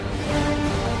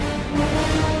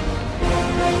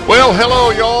Well,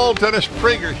 hello, y'all. Dennis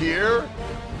Prager here.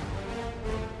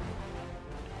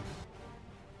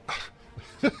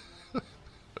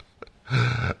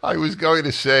 I was going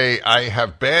to say I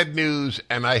have bad news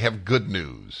and I have good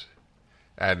news.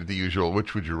 And the usual,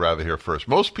 which would you rather hear first?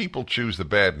 Most people choose the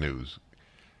bad news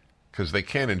because they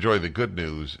can't enjoy the good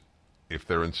news if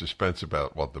they're in suspense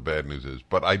about what the bad news is.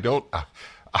 But I don't.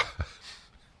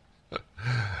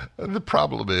 The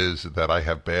problem is that I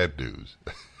have bad news.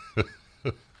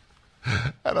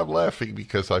 And I'm laughing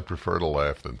because I prefer to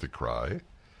laugh than to cry.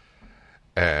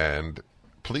 And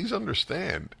please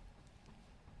understand,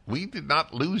 we did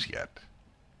not lose yet.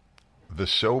 The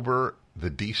sober, the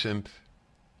decent,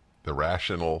 the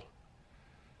rational,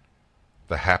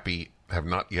 the happy have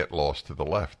not yet lost to the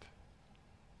left.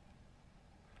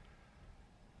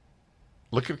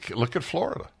 Look at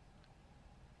Florida.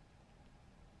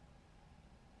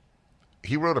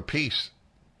 He wrote a piece,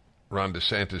 Ron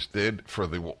DeSantis did, for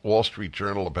the Wall Street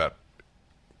Journal about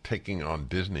taking on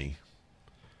Disney.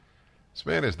 This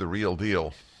man is the real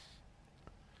deal.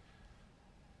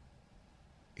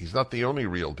 He's not the only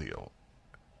real deal.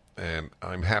 And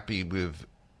I'm happy with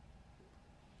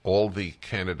all the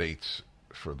candidates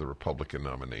for the Republican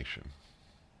nomination.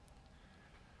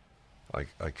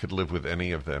 I could live with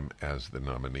any of them as the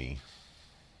nominee.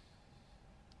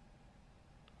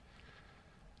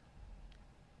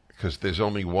 Because there's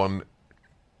only one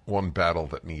battle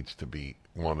that needs to be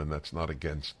won, and that's not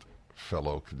against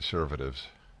fellow conservatives.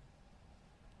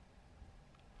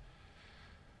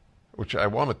 Which I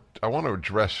want to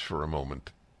address for a moment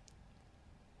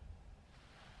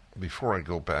before I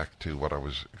go back to what I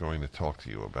was going to talk to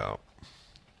you about.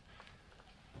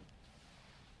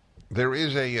 There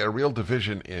is a real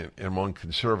division among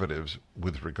conservatives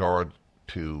with regard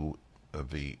to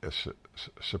the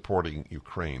supporting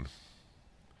Ukraine.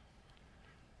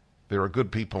 There are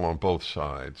good people on both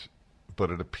sides,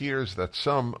 but it appears that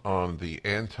some on the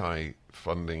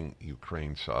anti-funding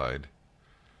Ukraine side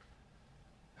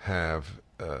have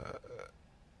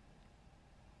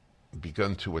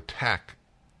begun to attack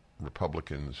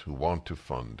Republicans who want to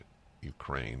fund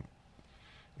Ukraine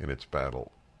in its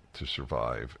battle to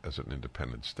survive as an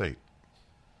independent state.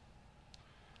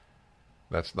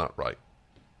 That's not right.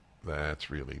 That's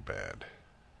really bad.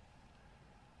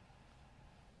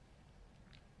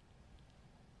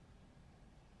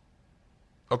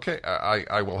 Okay,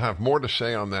 I will have more to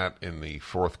say on that in the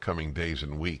forthcoming days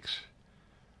and weeks.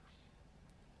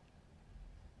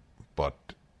 But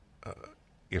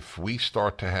if we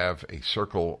start to have a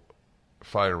circle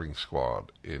firing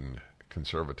squad in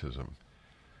conservatism,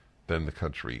 then the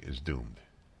country is doomed.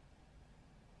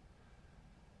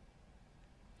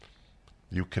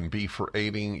 You can be for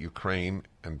aiding Ukraine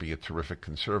and be a terrific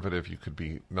conservative. You could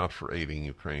be not for aiding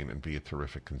Ukraine and be a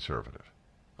terrific conservative.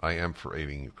 I am for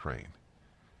aiding Ukraine.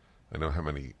 I know how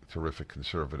many terrific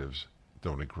conservatives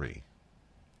don't agree.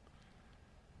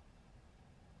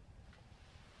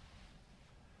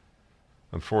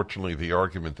 Unfortunately, the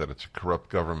argument that it's a corrupt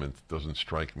government doesn't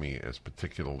strike me as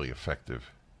particularly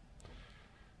effective.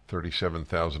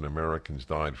 37,000 Americans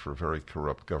died for a very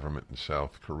corrupt government in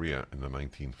South Korea in the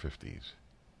 1950s.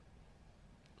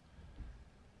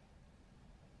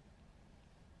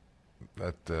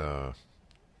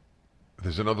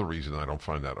 There's another reason I don't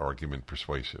find that argument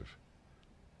persuasive.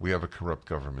 We have a corrupt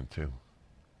government too.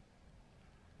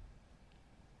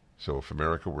 So if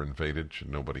America were invaded, should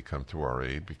nobody come to our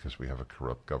aid because we have a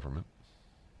corrupt government?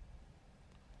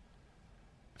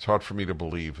 It's hard for me to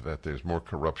believe that there's more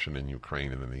corruption in Ukraine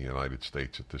than in the United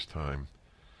States at this time,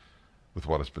 with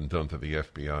what has been done to the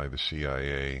FBI, the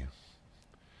CIA,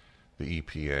 the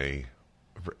EPA,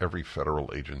 every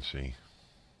federal agency.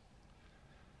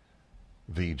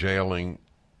 The jailing,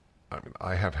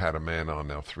 I have had a man on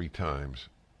now 3 times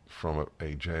from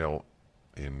a jail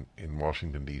in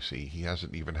Washington, D.C. He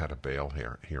hasn't even had a bail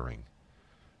hearing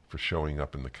for showing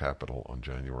up in the Capitol on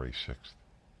January 6th.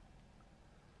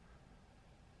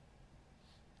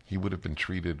 He would have been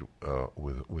treated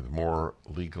with more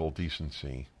legal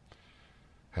decency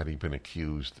had he been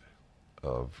accused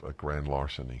of a grand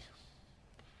larceny.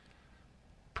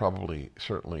 Probably,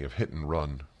 certainly of hit and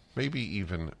run, maybe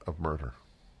even of murder.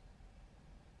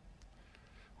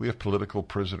 We have political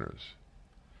prisoners.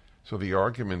 So the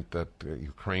argument that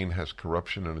Ukraine has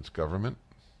corruption in its government,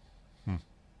 it's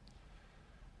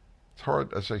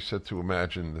hard, as I said, to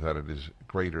imagine that it is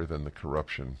greater than the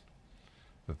corruption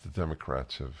that the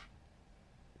Democrats have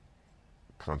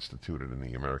constituted in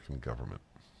the American government.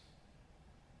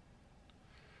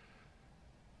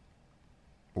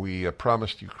 We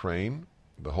promised Ukraine,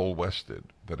 the whole West did,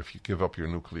 that if you give up your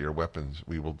nuclear weapons,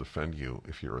 we will defend you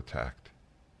if you're attacked.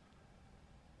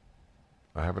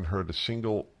 I haven't heard a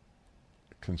single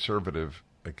conservative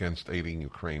against aiding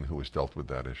Ukraine who has dealt with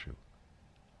that issue.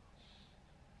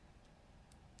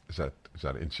 Is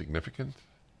that insignificant?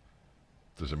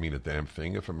 Does it mean a damn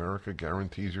thing if America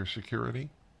guarantees your security?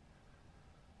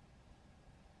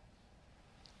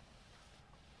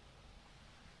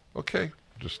 Okay,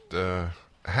 just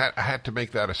had to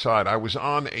make that aside. I was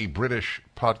on a British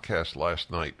podcast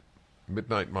last night,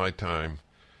 midnight my time,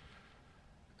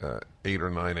 8 or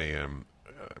 9 a.m.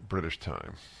 British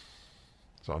time.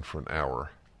 It's on for an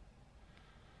hour.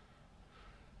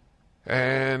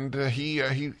 And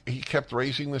he kept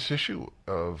raising this issue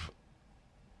of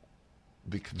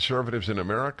the conservatives in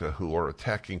America who are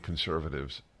attacking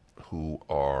conservatives who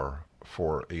are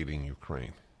for aiding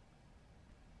Ukraine.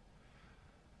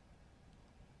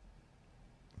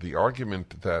 The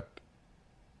argument that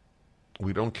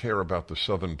we don't care about the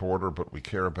southern border, but we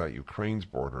care about Ukraine's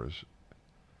borders.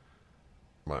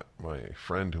 My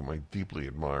friend, whom I deeply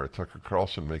admire, Tucker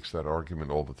Carlson, makes that argument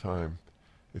all the time.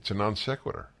 It's a non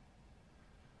sequitur.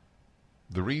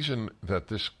 The reason that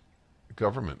this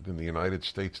government in the United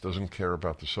States doesn't care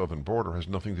about the southern border has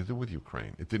nothing to do with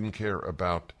Ukraine. It didn't care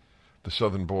about the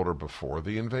southern border before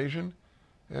the invasion,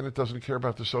 and it doesn't care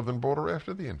about the southern border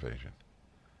after the invasion.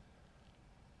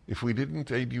 If we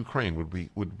didn't aid Ukraine,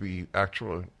 would we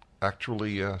actually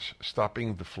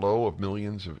stopping the flow of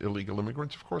millions of illegal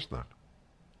immigrants? Of course not.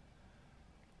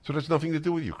 So it has nothing to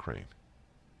do with Ukraine.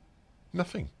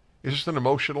 Nothing. It's just an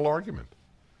emotional argument.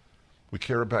 We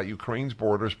care about Ukraine's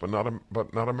borders, but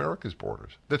not America's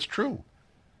borders. That's true.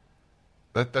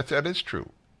 That is true.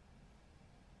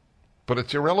 But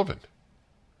it's irrelevant.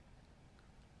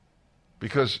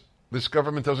 Because this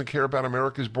government doesn't care about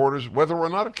America's borders, whether or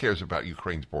not it cares about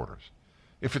Ukraine's borders.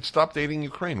 If it stopped aiding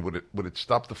Ukraine, would it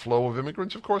stop the flow of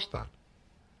immigrants? Of course not.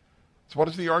 So what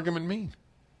does the argument mean?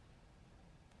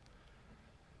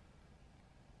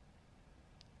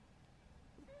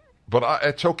 But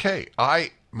it's okay.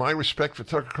 My respect for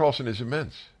Tucker Carlson is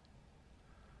immense.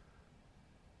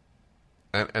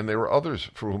 And there are others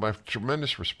for whom I have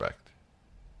tremendous respect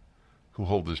who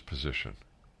hold this position.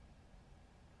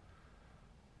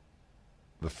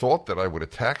 The thought that I would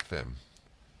attack them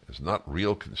as not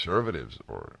real conservatives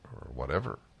or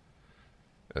whatever,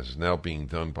 as is now being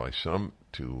done by some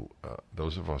to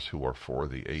those of us who are for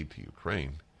the aid to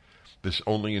Ukraine, this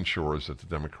only ensures that the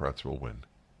Democrats will win.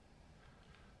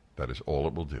 That is all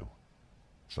it will do.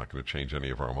 It's not going to change any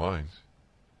of our minds.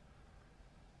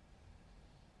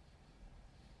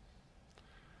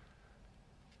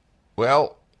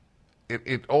 Well,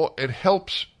 it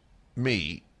helps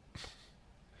me.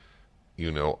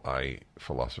 You know, I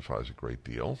philosophize a great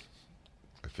deal.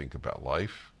 I think about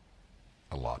life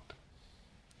a lot.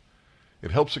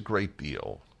 It helps a great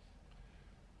deal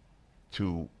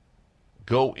to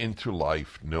go into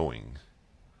life knowing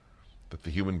that the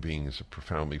human being is a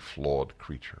profoundly flawed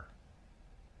creature.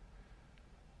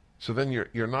 So then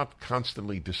you're not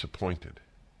constantly disappointed.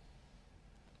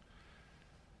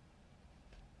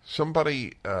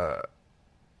 Somebody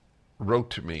wrote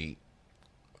to me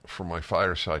for my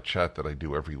fireside chat that I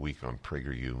do every week on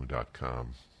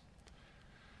prageru.com.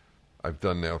 I've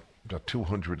done now about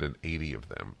 280 of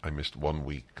them. I missed 1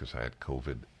 week because I had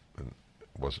COVID, and it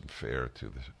wasn't fair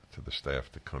to the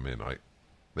staff to come in.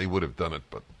 They would have done it,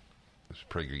 but it's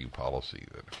PragerU policy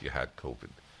that if you had COVID,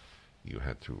 you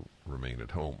had to remain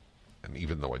at home. And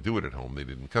even though I do it at home, they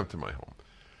didn't come to my home.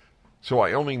 So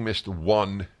I only missed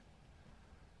one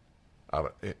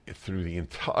through the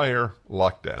entire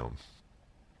lockdown.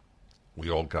 We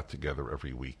all got together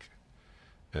every week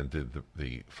and did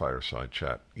the fireside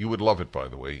chat. You would love it, by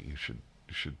the way. You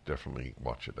should definitely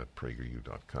watch it at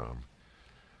prageru.com.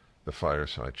 The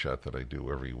fireside chat that I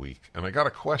do every week. And I got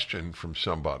a question from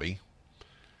somebody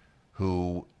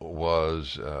who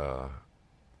was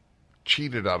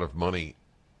cheated out of money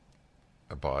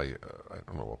by I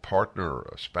don't know, a partner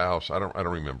or a spouse. I don't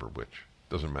remember which.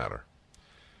 Doesn't matter.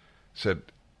 Said,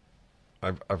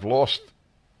 I've lost.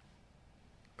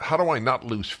 How do I not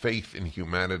lose faith in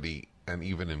humanity and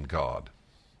even in God?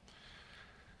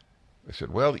 I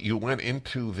said, well, you went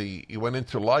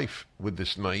into life with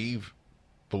this naive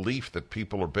belief that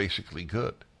people are basically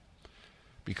good.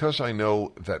 Because I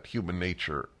know that human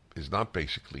nature is not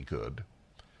basically good,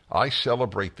 I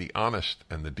celebrate the honest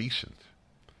and the decent.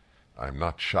 I'm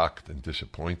not shocked and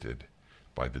disappointed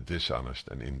by the dishonest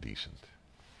and indecent.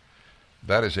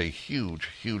 That is a huge,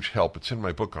 huge help. It's in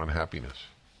my book on happiness.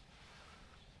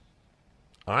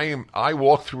 I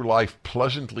walk through life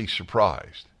pleasantly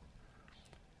surprised,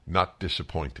 not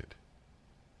disappointed.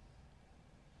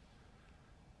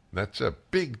 That's a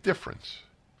big difference.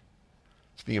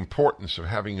 It's the importance of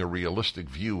having a realistic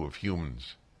view of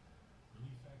humans.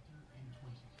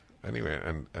 Anyway,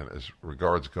 and as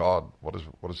regards God, what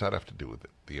does that have to do with it?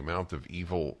 The amount of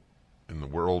evil in the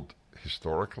world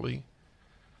historically,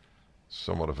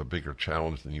 somewhat of a bigger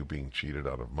challenge than you being cheated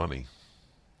out of money.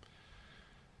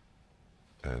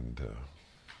 And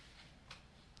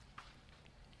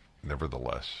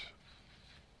nevertheless,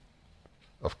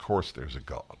 of course there's a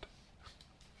God.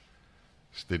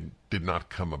 This did not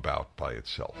come about by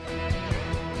itself.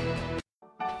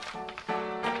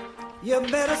 You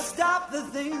better stop the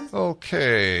things.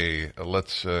 Okay,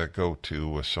 let's go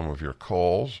to some of your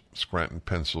calls. Scranton,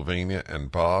 Pennsylvania, and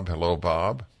Bob. Hello,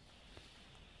 Bob.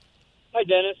 Hi,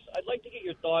 Dennis. I'd like to get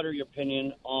your thought or your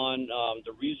opinion on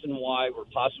the reason why we're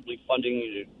possibly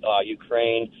funding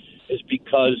Ukraine is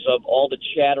because of all the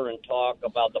chatter and talk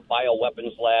about the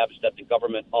bioweapons labs that the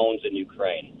government owns in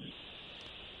Ukraine.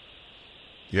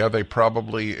 Yeah, they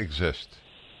probably exist.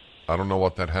 I don't know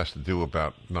what that has to do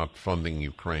about not funding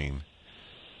Ukraine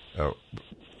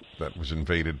that was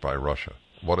invaded by Russia.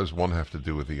 What does one have to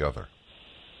do with the other?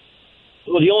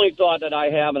 Well, the only thought that I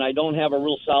have, and I don't have a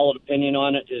real solid opinion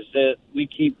on it, is that we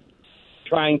keep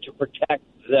trying to protect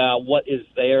what is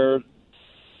there.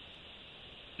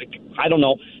 I don't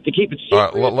know, to keep it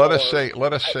secret.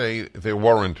 Let us say there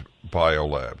weren't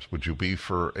biolabs. Would you be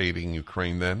for aiding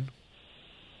Ukraine then?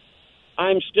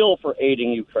 I'm still for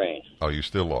aiding Ukraine. Oh, you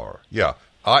still are? Yeah.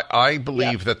 I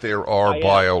believe that there are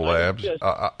biolabs.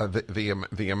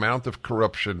 The amount of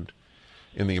corruption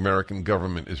in the American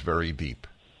government is very deep.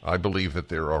 I believe that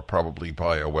there are probably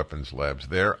bioweapons labs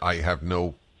there. I have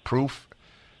no proof.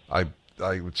 I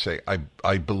would say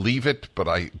I believe it, but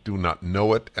I do not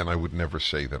know it, and I would never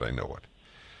say that I know it.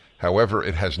 However,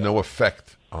 it has no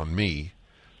effect on me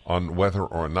on whether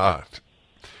or not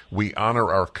we honor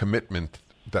our commitment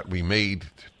that we made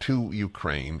to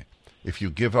Ukraine. If you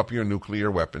give up your nuclear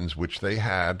weapons, which they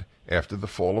had after the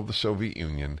fall of the Soviet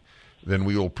Union, then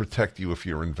we will protect you if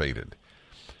you're invaded.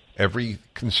 Every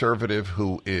conservative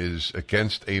who is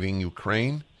against aiding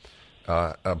Ukraine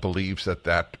believes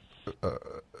that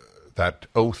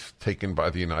oath taken by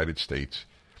the United States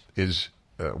is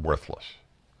worthless.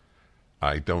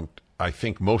 I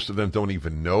think most of them don't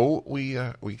even know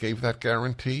we gave that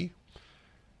guarantee,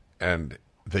 and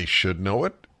they should know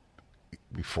it.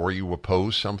 Before you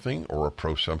oppose something or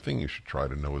approach something, you should try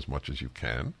to know as much as you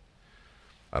can.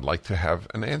 I'd like to have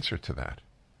an answer to that.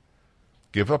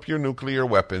 Give up your nuclear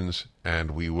weapons,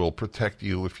 and we will protect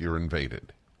you if you're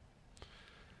invaded.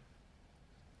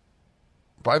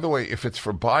 By the way, if it's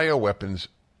for bioweapons,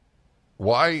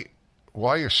 why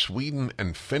are Sweden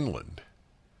and Finland,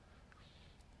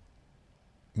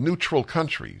 neutral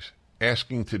countries,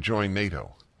 asking to join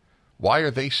NATO? Why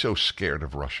are they so scared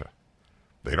of Russia?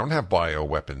 They don't have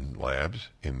bioweapon labs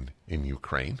in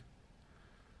Ukraine.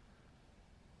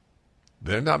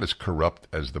 They're not as corrupt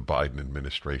as the Biden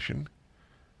administration.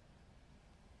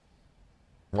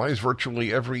 Why is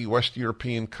virtually every West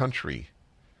European country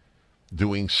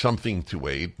doing something to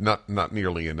aid? Not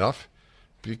nearly enough,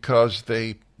 because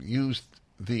they used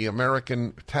the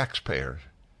American taxpayers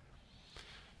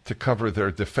to cover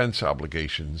their defense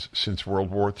obligations since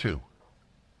World War II.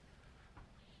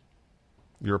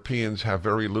 Europeans have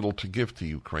very little to give to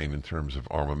Ukraine in terms of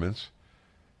armaments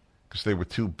because they were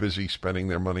too busy spending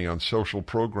their money on social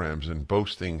programs and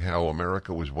boasting how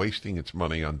America was wasting its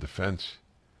money on defense.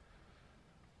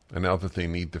 And now that they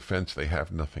need defense, they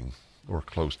have nothing or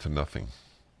close to nothing.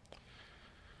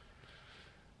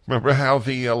 Remember how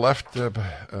the left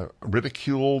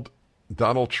ridiculed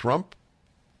Donald Trump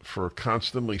for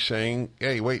constantly saying,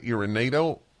 hey, wait, you're in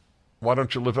NATO? Why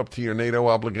don't you live up to your NATO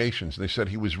obligations? And they said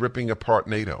he was ripping apart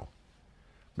NATO.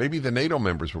 Maybe the NATO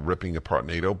members were ripping apart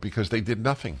NATO because they did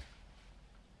nothing.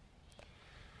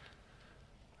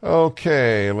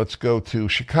 Okay, let's go to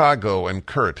Chicago and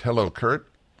Kurt. Hello, Kurt.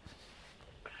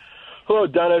 Hello,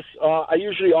 Dennis. I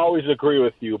usually always agree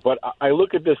with you, but I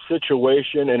look at this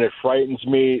situation and it frightens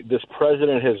me. This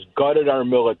president has gutted our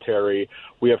military.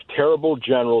 We have terrible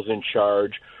generals in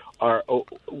charge.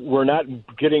 We're not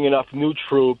getting enough new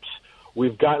troops.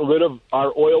 We've gotten rid of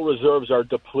our oil reserves are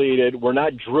depleted. We're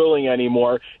not drilling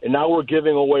anymore. And now we're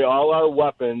giving away all our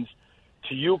weapons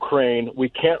to Ukraine. We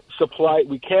can't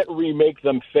remake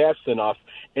them fast enough.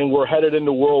 And we're headed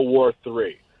into World War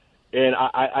III. And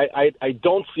I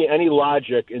don't see any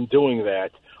logic in doing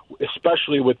that,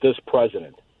 especially with this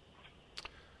president.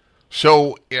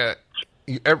 So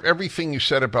everything you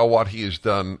said about what he has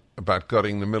done about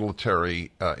gutting the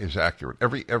military is accurate.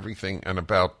 Everything, and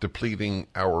about depleting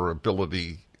our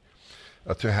ability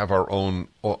to have our own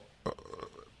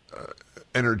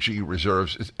energy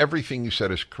reserves, everything you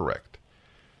said is correct.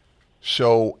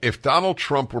 So if Donald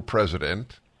Trump were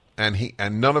president and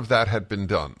none of that had been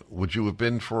done, would you have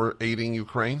been for aiding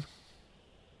Ukraine?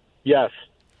 Yes.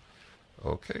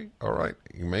 Okay, all right.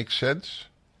 It makes sense.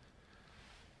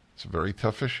 It's a very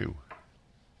tough issue.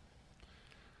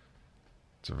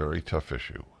 It's a very tough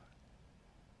issue.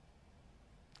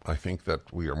 I think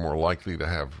that we are more likely to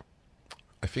have,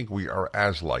 I think we are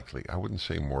as likely, I wouldn't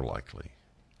say more likely.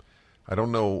 I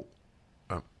don't know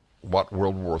what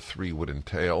World War III would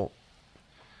entail.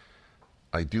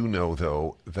 I do know,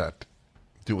 though, that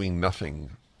doing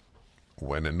nothing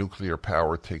when a nuclear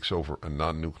power takes over a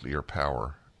non-nuclear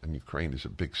power, and Ukraine is a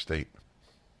big state,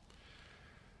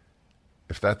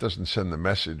 if that doesn't send the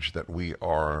message that we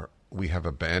have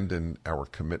abandoned our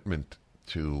commitment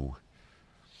to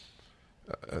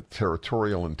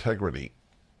territorial integrity,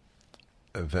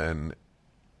 then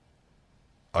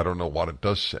I don't know what it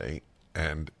does say.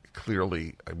 And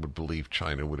clearly, I would believe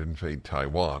China would invade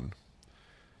Taiwan.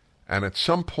 And at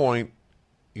some point,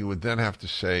 you would then have to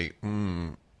say,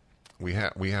 we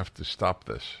have to stop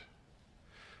this.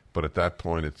 But at that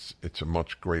point, it's a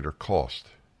much greater cost.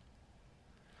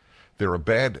 There are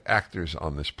bad actors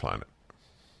on this planet,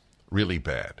 really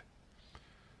bad.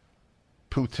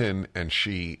 Putin and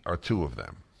Xi are two of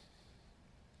them.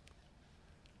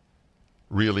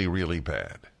 Really, really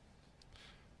bad.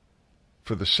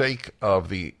 For the sake of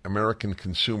the American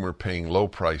consumer paying low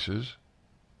prices,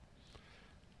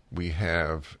 we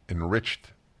have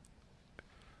enriched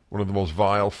one of the most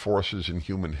vile forces in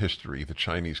human history, the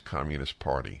Chinese Communist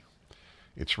Party.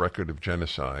 Its record of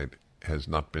genocide has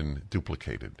not been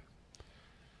duplicated.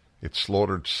 It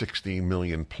slaughtered 60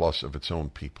 million plus of its own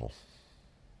people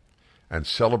and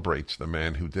celebrates the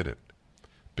man who did it.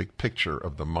 Big picture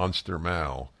of the monster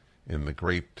Mao in the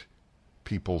Great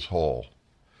People's Hall.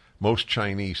 Most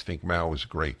Chinese think Mao is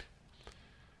great.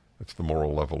 That's the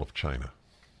moral level of China.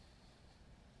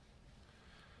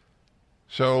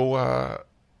 So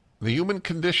the human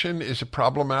condition is a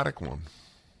problematic one.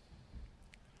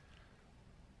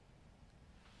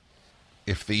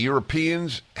 If the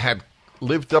Europeans had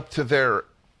lived up to their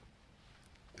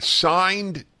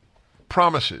signed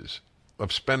promises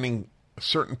of spending a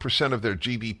certain percent of their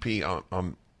GDP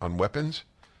on weapons,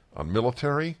 on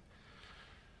military,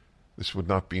 this would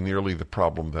not be nearly the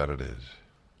problem that it is.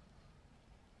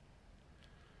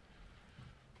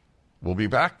 We'll be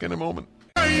back in a moment.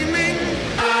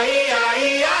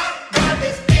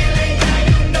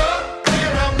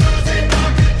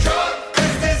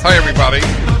 Hi, everybody.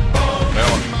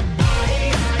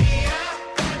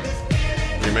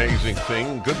 The amazing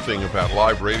thing, good thing about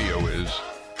live radio is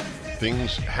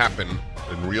things happen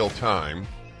in real time.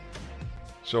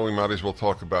 So we might as well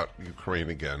talk about Ukraine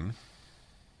again.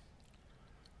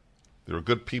 There are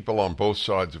good people on both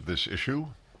sides of this issue.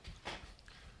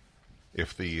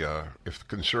 If the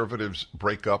conservatives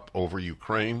break up over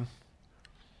Ukraine,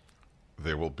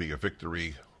 there will be a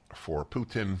victory for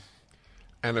Putin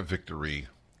and a victory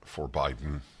for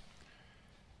Biden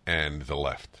and the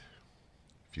left.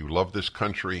 If you love this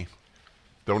country,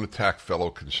 don't attack fellow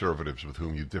conservatives with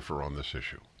whom you differ on this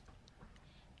issue.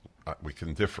 We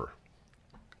can differ.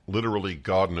 Literally,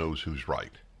 God knows who's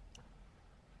right.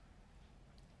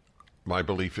 My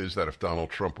belief is that if Donald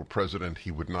Trump were president,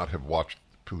 he would not have watched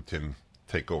Putin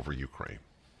take over Ukraine.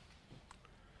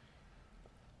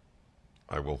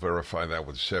 I will verify that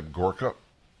with Seb Gorka,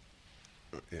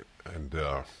 and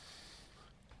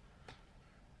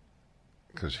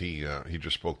because he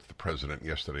just spoke to the president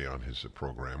yesterday on his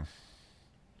program.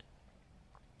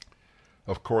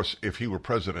 Of course, if he were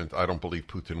president, I don't believe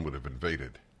Putin would have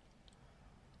invaded.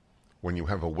 When you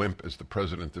have a wimp as the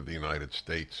president of the United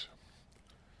States,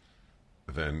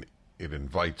 then it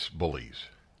invites bullies.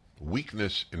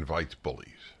 Weakness invites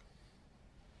bullies.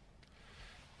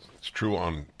 It's true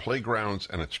on playgrounds,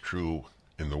 and it's true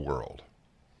in the world.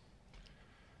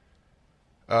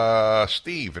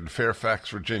 Steve in Fairfax,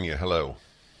 Virginia. Hello.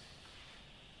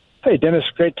 Hey, Dennis.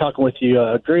 Great talking with you.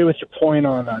 Agree with your point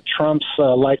on Trump's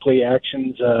likely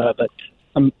actions, but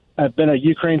I've been a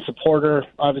Ukraine supporter,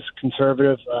 obviously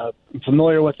conservative. I'm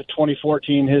familiar with the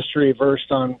 2014 history,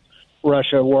 versed on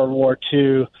Russia, World War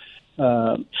II,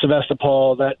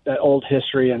 Sevastopol, that old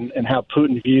history, and how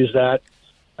Putin views that.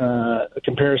 A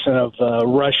comparison of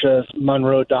Russia's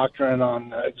Monroe Doctrine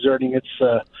on exerting its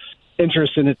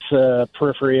interest in its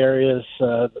periphery areas,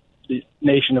 the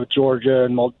nation of Georgia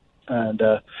and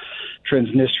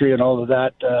Transnistria and all of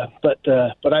that.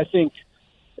 But I think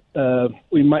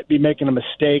we might be making a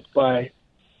mistake by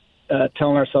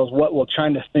telling ourselves what will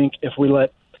China think if we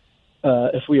let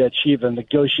if we achieve a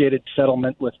negotiated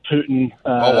settlement with Putin.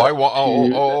 I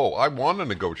want a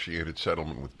negotiated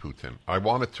settlement with Putin. I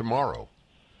want it tomorrow.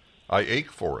 I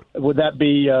ache for it. Would that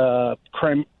be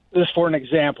just for an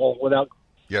example, without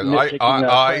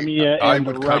Crimea and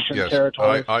the Russian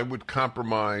territory? I would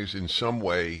compromise in some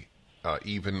way,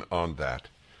 even on that.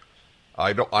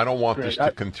 I don't want this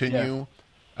to continue.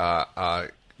 Yeah.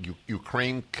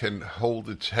 Ukraine can hold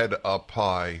its head up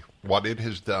high. What it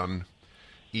has done,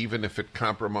 even if it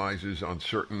compromises on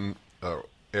certain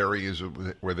areas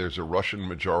where there's a Russian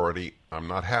majority, I'm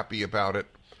not happy about it.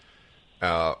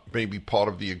 Maybe part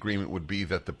of the agreement would be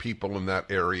that the people in that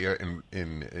area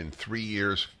in 3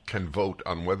 years can vote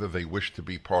on whether they wish to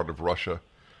be part of Russia.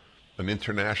 An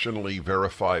internationally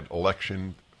verified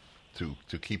election to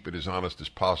keep it as honest as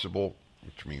possible,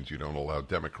 which means you don't allow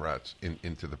Democrats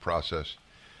into the process.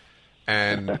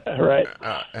 And right.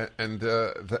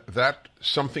 That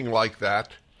something like that.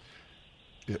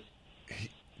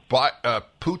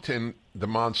 Putin, the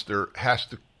monster, has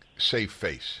to save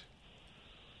face.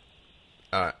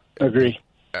 Agree.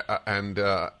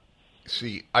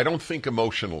 See, I don't think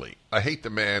emotionally. I hate the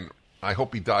man. I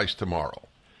hope he dies tomorrow.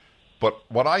 But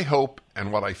what I hope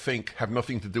and what I think have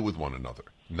nothing to do with one another.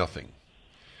 Nothing.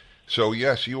 So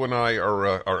yes, you and I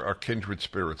are kindred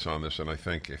spirits on this, and I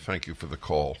thank you for the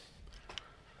call.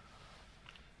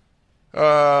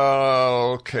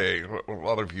 Okay, a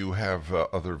lot of you have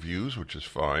other views, which is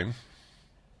fine.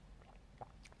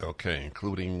 Okay,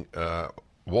 including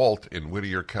Walt in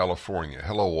Whittier, California.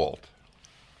 Hello, Walt.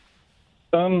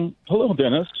 Hello,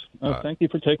 Dennis. Thank you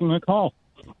for taking my call.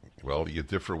 Well, you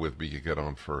differ with me. You get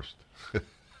on first.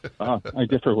 I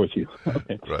differ with you.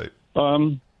 Okay. Right.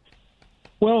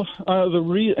 Well,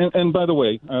 and by the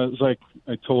way, as I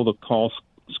told the call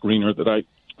screener that I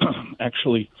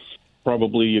actually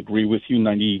probably agree with you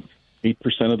 98%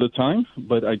 of the time,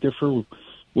 but I differ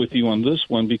with you on this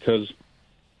one because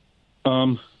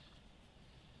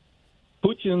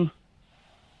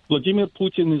Vladimir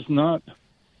Putin is not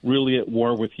really at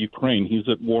war with Ukraine. He's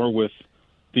at war with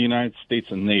the United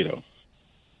States and NATO.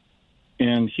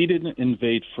 And he didn't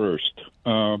invade first.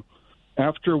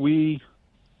 After we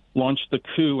launched the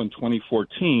coup in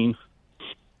 2014,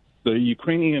 the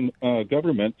Ukrainian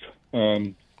government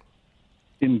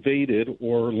invaded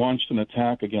or launched an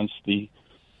attack against the,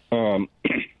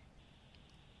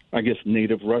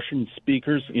 native Russian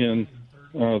speakers in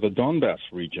the Donbass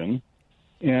region.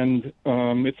 And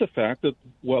it's a fact that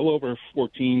well over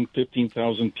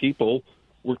 15,000 people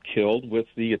were killed with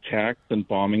the attacks and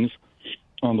bombings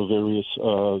on the various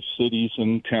cities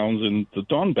and towns in the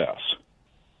Donbass.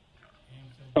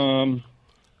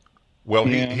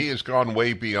 He has gone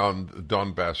way beyond the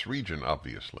Donbass region,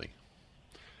 obviously.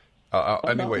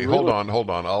 Anyway, hold on.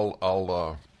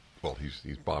 I'll.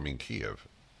 He's bombing Kiev.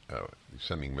 He's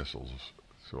sending missiles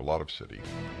to a lot of cities.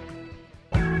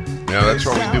 Now, that's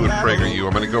what we do at PragerU.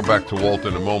 I'm going to go back to Walt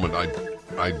in a moment.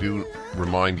 I do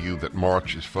remind you that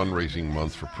March is fundraising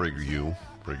month for PragerU,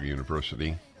 Prager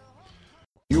University.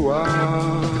 We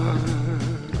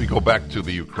go back to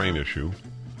the Ukraine issue.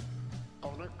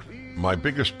 My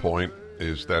biggest point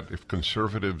is that if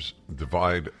conservatives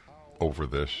divide over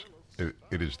this,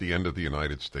 it is the end of the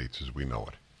United States as we know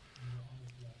it.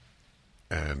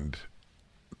 And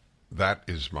that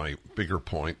is my bigger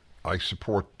point. I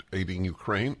support aiding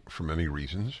Ukraine for many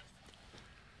reasons,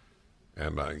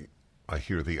 and I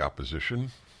hear the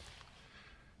opposition,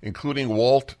 including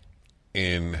Walt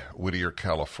in Whittier,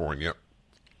 California.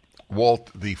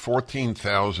 Walt, the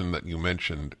 14,000 that you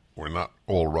mentioned were not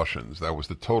all Russians. That was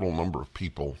the total number of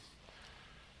people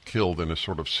killed in a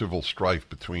sort of civil strife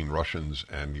between Russians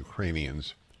and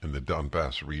Ukrainians in the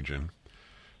Donbass region.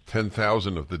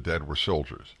 10,000 of the dead were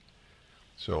soldiers.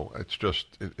 So it's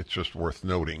just worth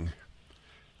noting.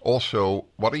 Also,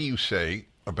 what do you say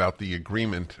about the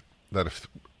agreement that if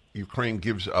Ukraine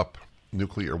gives up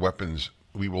nuclear weapons,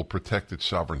 we will protect its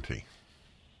sovereignty?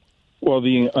 Well,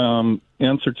 the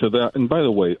answer to that, and by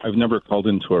the way, I've never called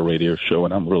into a radio show,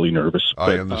 and I'm really nervous.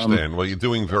 I understand. Well, you're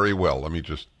doing very well. Let me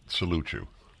just salute you.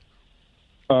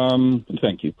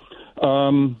 Thank you.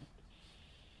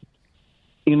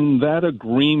 In that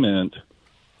agreement,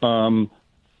 the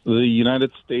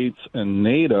United States and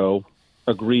NATO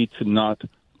agreed to not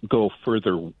go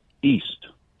further east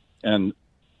and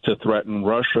to threaten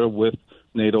Russia with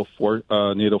NATO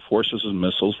forces and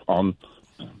missiles on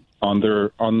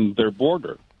their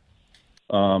border.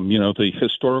 The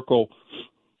historical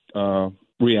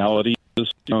reality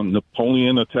is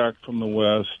Napoleon attacked from the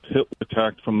west, Hitler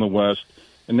attacked from the west,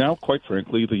 and now, quite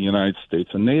frankly, the United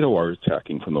States and NATO are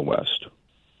attacking from the west.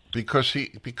 Because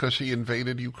he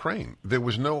invaded Ukraine. There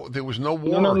was no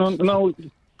war. No.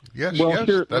 Yes, Well, yes,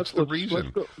 here, that's the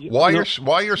reason. Why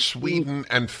are Sweden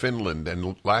and Finland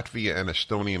and Latvia and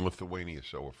Estonia and Lithuania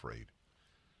so afraid?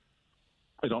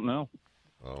 I don't know.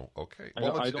 Oh, okay. I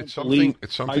Well, don't it's something.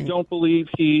 I don't believe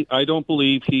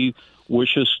he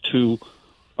wishes to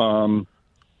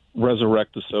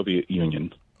resurrect the Soviet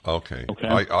Union. Okay. Okay.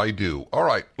 I do. All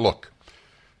right. Look,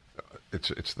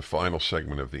 it's the final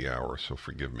segment of the hour, so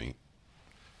forgive me.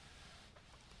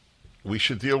 We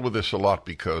should deal with this a lot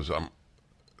because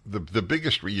the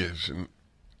biggest reason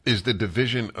is the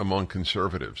division among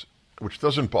conservatives, which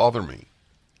doesn't bother me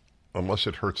unless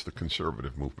it hurts the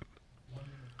conservative movement.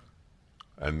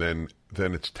 And then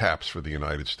it's taps for the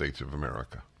United States of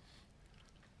America.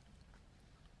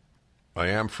 I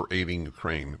am for aiding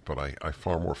Ukraine, but I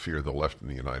far more fear the left in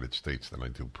the United States than I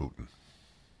do Putin.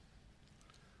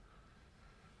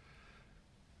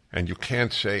 And you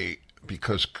can't say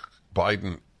because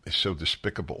Biden is so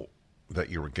despicable that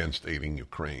you're against aiding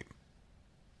Ukraine.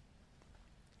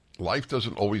 Life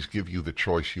doesn't always give you the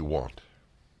choice you want.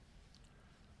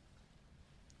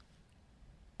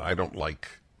 I don't like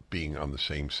being on the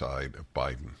same side of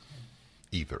Biden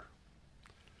either.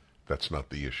 That's not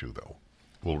the issue, though.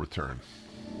 We'll return.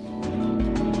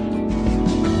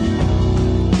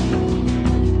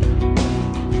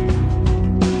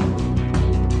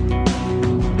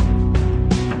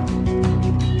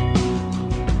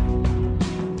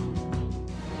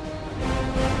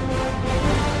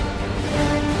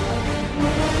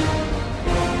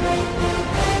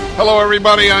 Hello,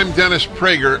 everybody. I'm Dennis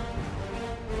Prager.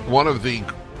 One of the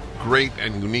great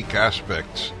and unique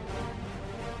aspects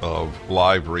of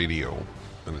live radio,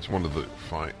 and it's one of the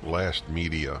last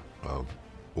media of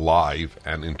live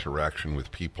and interaction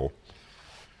with people,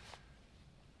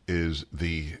 is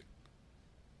the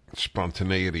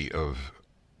spontaneity of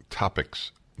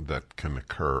topics that can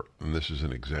occur. And this is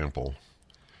an example.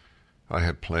 I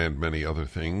had planned many other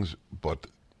things, but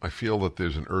I feel that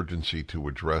there's an urgency to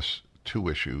address two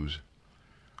issues,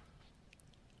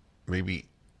 maybe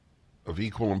of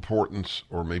equal importance,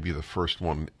 or maybe the first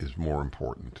one is more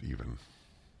important even.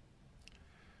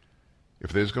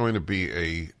 If there's going to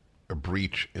be a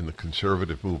breach in the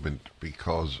conservative movement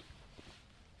because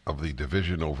of the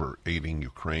division over aiding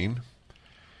Ukraine,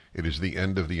 it is the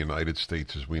end of the United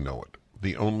States as we know it.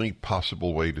 The only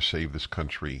possible way to save this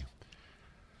country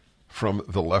from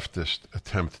the leftist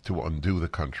attempt to undo the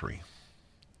country,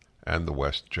 and the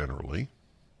West generally,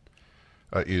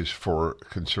 is for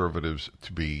conservatives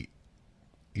to be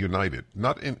united,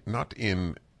 not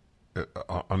in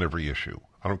on every issue.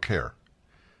 I don't care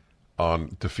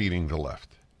on defeating the left,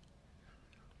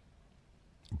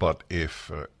 but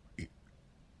if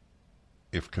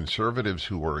conservatives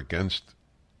who are against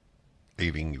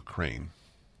aiding Ukraine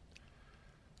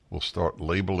will start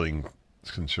labeling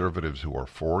conservatives who are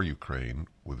for Ukraine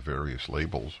with various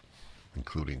labels,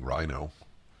 including Rhino,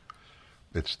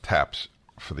 it's taps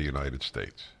for the United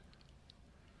States.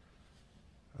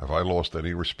 Have I lost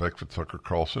any respect for Tucker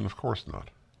Carlson? Of course not.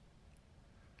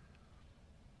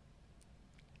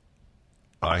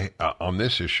 On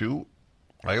this issue,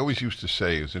 I always used to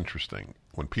say, it's interesting,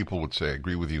 when people would say, I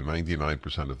agree with you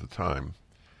 99% of the time,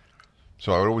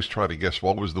 so I would always try to guess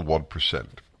what was the 1%.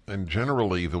 And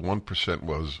generally, the 1%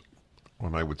 was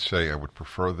when I would say I would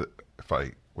prefer that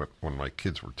when my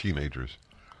kids were teenagers,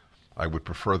 I would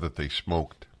prefer that they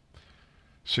smoked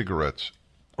cigarettes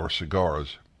or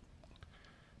cigars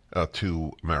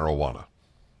to marijuana.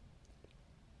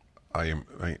 I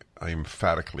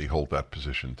emphatically hold that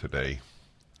position today.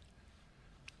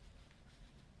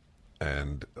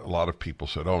 And a lot of people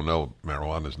said, oh no,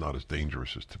 marijuana is not as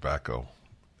dangerous as tobacco.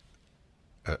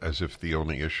 As if the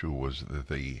only issue was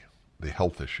the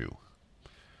health issue,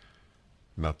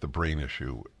 not the brain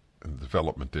issue, and the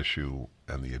development issue,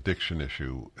 and the addiction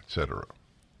issue, etc.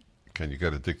 Can you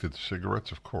get addicted to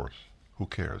cigarettes? Of course. Who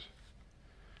cares?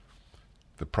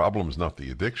 The problem is not the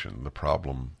addiction. The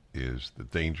problem is the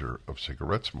danger of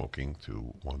cigarette smoking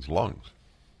to one's lungs.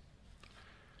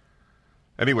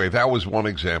 Anyway, that was one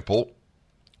example,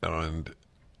 and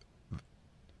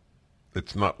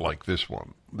it's not like this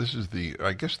one. This is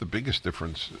I guess the biggest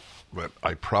difference that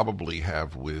I probably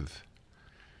have with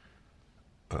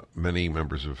many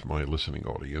members of my listening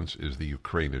audience is the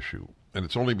Ukraine issue. And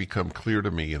it's only become clear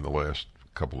to me in the last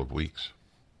couple of weeks.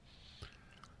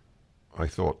 I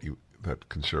thought that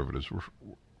conservatives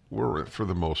were, for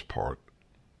the most part,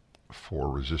 for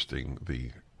resisting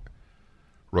the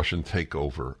Russian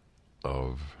takeover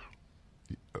of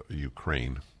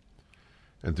Ukraine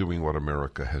and doing what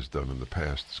America has done in the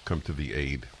past, come to the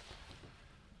aid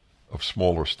of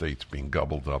smaller states being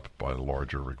gobbled up by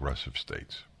larger regressive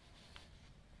states.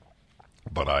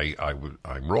 But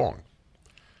I'm wrong.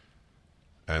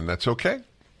 And that's okay.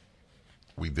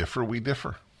 We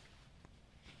differ.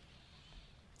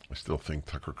 I still think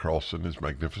Tucker Carlson is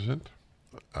magnificent.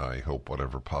 I hope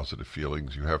whatever positive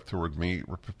feelings you have toward me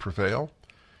prevail.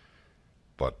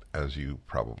 But as you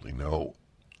probably know,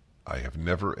 I have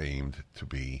never aimed to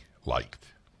be liked.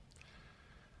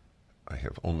 I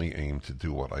have only aimed to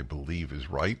do what I believe is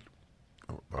right,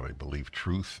 what I believe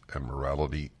truth and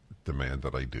morality demand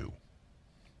that I do.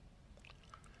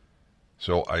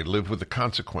 So I live with the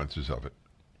consequences of it.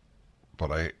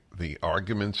 But the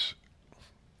arguments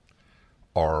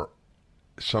are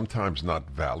sometimes not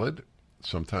valid,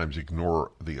 sometimes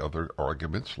ignore the other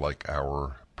arguments, like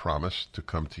our promise to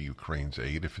come to Ukraine's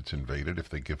aid if it's invaded, if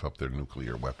they give up their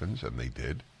nuclear weapons, and they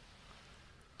did.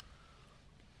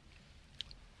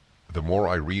 The more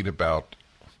I read about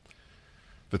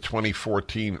the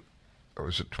 2014, or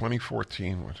was it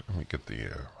 2014? Let me get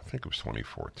I think it was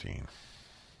 2014.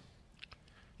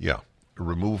 Yeah,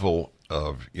 removal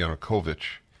of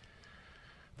Yanukovych,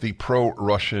 the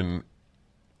pro-Russian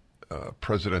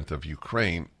president of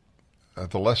Ukraine,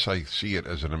 the less I see it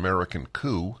as an American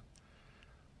coup,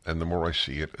 and the more I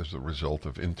see it as the result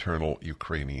of internal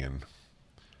Ukrainian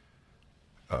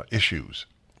issues.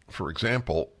 For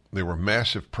example, there were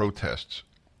massive protests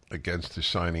against his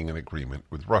signing an agreement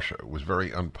with Russia. It was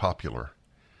very unpopular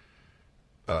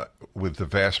with the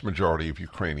vast majority of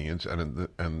Ukrainians and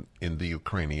in the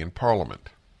Ukrainian parliament.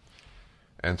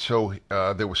 And so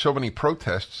there were so many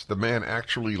protests, the man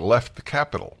actually left the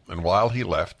capital. And while he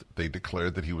left, they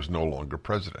declared that he was no longer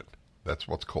president. That's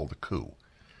what's called a coup.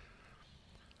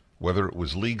 Whether it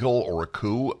was legal or a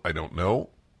coup, I don't know.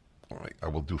 I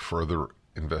will do further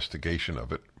investigation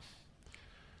of it.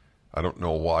 I don't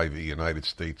know why the United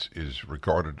States is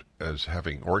regarded as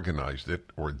having organized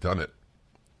it or done it.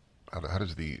 How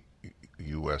does the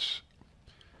U.S.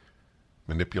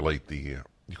 manipulate the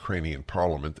Ukrainian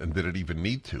parliament, and did it even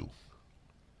need to?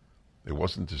 It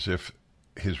wasn't as if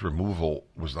his removal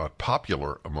was not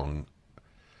popular among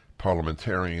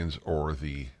parliamentarians or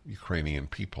the Ukrainian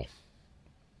people.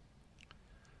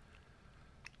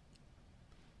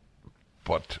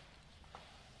 But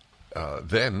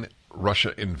then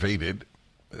Russia invaded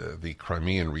the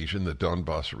Crimean region, the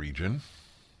Donbass region,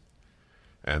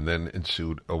 and then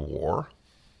ensued a war.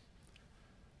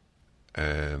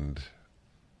 And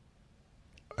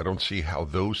I don't see how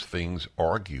those things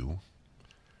argue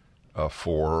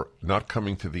for not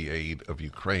coming to the aid of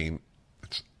Ukraine.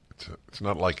 It's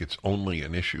not like it's only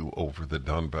an issue over the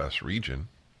Donbass region.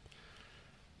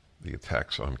 The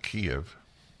attacks on Kiev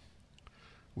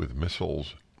with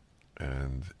missiles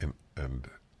and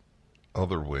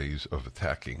other ways of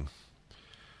attacking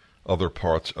other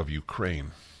parts of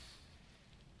Ukraine.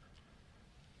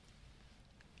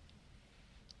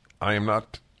 I am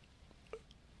not...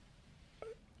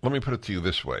 Let me put it to you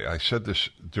this way. I said this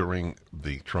during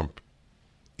the Trump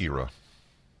era,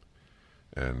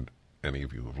 and any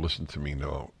of you who have listened to me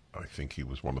know I think he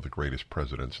was one of the greatest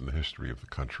presidents in the history of the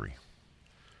country.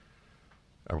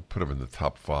 I would put him in the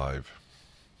top 5.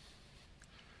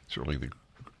 Certainly,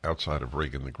 outside of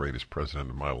Reagan, the greatest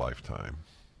president of my lifetime,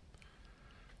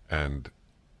 and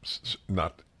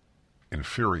not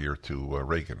inferior to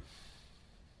Reagan.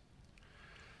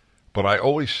 But I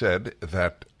always said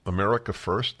that America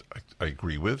first, I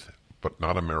agree with, but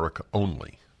not America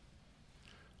only.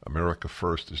 America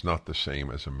first is not the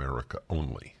same as America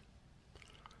only.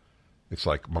 It's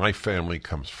like my family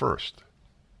comes first,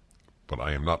 but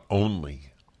I am not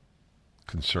only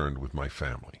concerned with my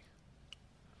family.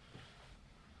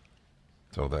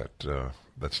 So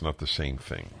that's not the same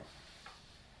thing.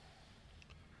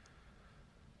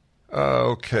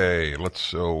 Okay,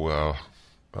 all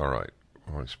right.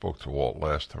 Well, I spoke to Walt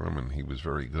last time, and he was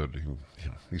very good.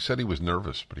 He said he was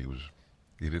nervous, but he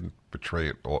didn't betray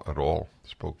it at all.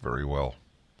 Spoke very well.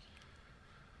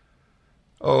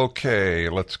 Okay,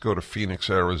 let's go to Phoenix,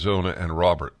 Arizona, and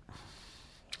Robert.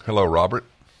 Hello, Robert.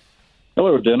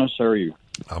 Hello, Dennis. How are you?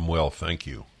 I'm well, thank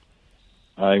you.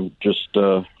 I just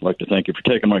like to thank you for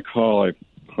taking my call. I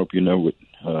hope you know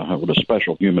what a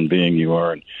special human being you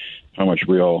are, and how much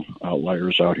we all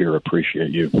outliers out here appreciate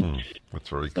you. That's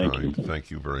very kind.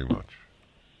 Thank you very much.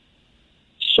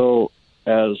 So,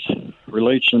 as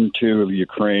relation to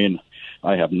Ukraine,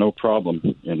 I have no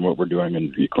problem in what we're doing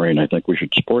in Ukraine. I think we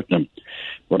should support them.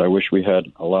 But I wish we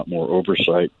had a lot more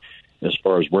oversight as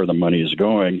far as where the money is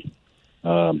going,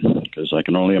 because I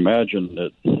can only imagine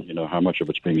that, how much of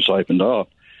it's being siphoned off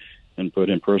and put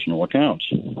in personal accounts.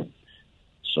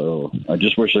 So I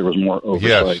just wish there was more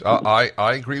oversight. Yes,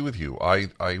 I agree with you.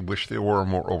 I wish there were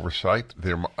more oversight.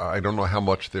 I don't know how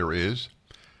much there is.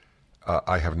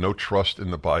 I have no trust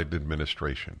in the Biden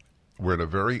administration. We're in a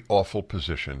very awful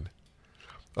position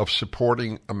of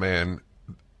supporting a man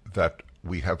that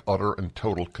we have utter and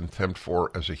total contempt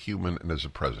for as a human and as a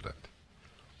president.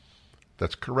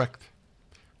 That's correct.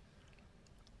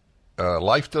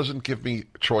 Life doesn't give me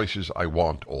choices I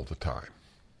want all the time.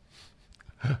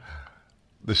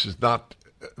 This is not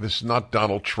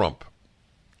Donald Trump.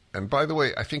 And by the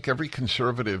way, I think every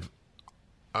conservative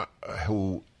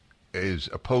who is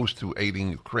opposed to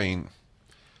aiding Ukraine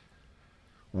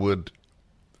would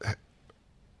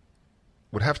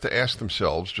have to ask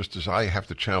themselves, just as I have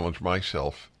to challenge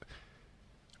myself,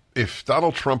 if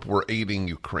Donald Trump were aiding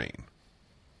Ukraine,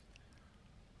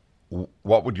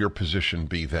 what would your position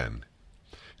be then?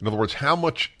 In other words, how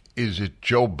much is it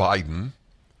Joe Biden,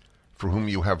 for whom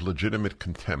you have legitimate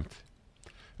contempt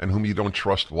and whom you don't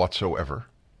trust whatsoever?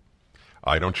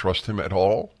 I don't trust him at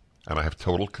all, and I have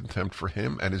total contempt for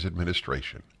him and his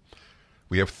administration.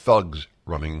 We have thugs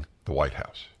running the White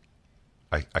House.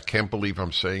 I can't believe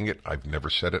I'm saying it. I've never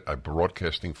said it. I've been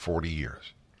broadcasting 40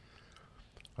 years.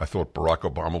 I thought Barack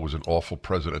Obama was an awful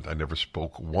president. I never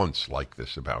spoke once like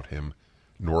this about him,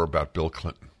 nor about Bill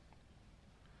Clinton.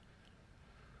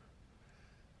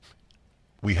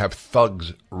 We have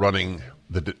thugs running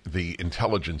the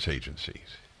intelligence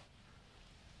agencies.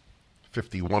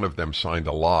 51 of them signed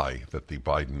a lie that the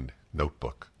Biden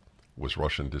notebook was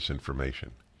Russian disinformation.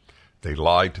 They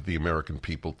lied to the American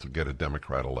people to get a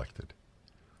Democrat elected.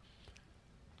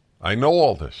 I know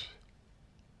all this,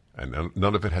 and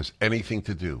none of it has anything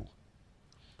to do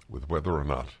with whether or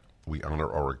not we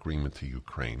honor our agreement to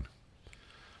Ukraine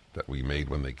that we made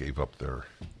when they gave up their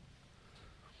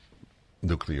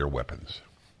nuclear weapons.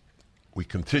 We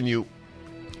continue.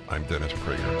 I'm Dennis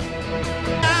Prager.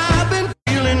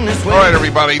 All right,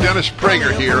 everybody. Dennis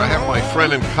Prager here. I have my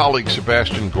friend and colleague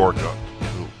Sebastian Gorka,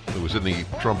 who was in the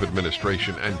Trump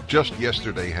administration and just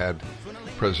yesterday had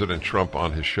President Trump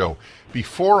on his show.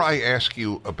 Before I ask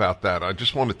you about that, I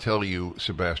just want to tell you,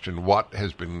 Sebastian, what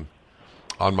has been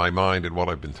on my mind and what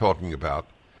I've been talking about.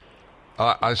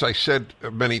 As I said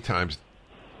many times,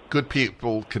 good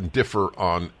people can differ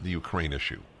on the Ukraine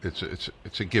issue.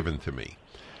 It's a given to me.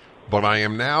 But I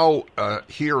am now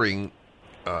hearing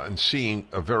and seeing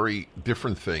a very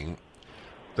different thing,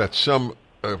 that some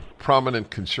prominent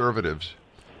conservatives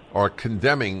are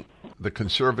condemning the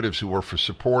conservatives who are for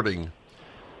supporting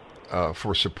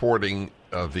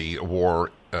the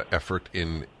war effort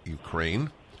in Ukraine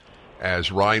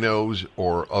as rhinos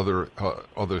or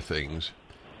other things.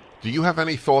 Do you have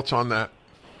any thoughts on that?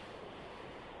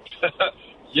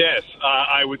 Yes,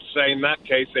 I would say in that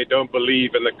case they don't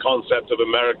believe in the concept of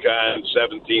America and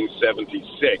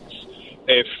 1776.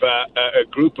 If a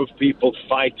group of people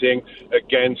fighting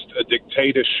against a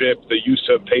dictatorship, the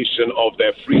usurpation of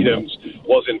their freedoms,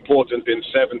 was important in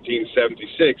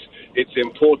 1776, it's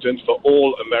important for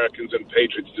all Americans and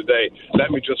patriots today.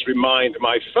 Let me just remind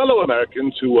my fellow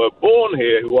Americans who were born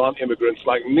here, who aren't immigrants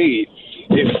like me,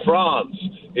 if France,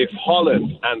 if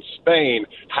Holland and Spain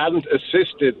hadn't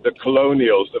assisted the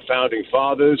colonials, the founding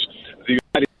fathers, the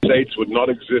United States would not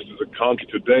exist as a country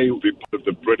today. It would be part of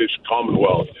the British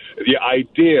Commonwealth. The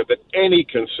idea that any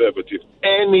conservative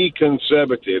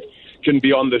can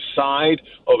be on the side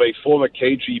of a former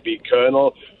KGB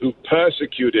colonel who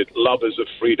persecuted lovers of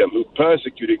freedom, who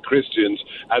persecuted Christians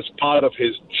as part of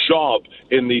his job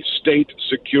in the State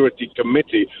Security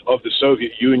Committee of the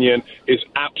Soviet Union is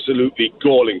absolutely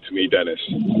galling to me, Dennis.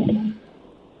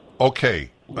 Okay,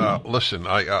 listen,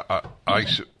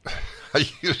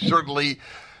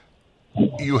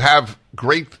 you have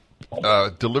great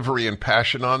delivery and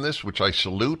passion on this, which I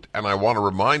salute, and I want to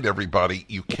remind everybody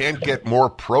you can't get more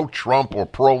pro-Trump or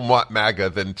pro-MAGA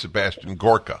than Sebastian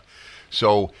Gorka.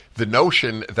 So the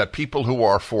notion that people who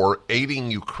are for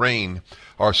aiding Ukraine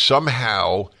are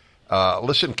somehow,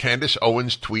 listen, Candace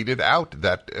Owens tweeted out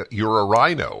that you're a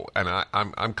rhino, and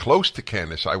I'm close to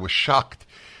Candace. I was shocked.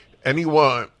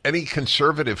 Any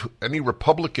conservative, any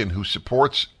Republican who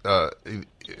supports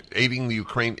aiding the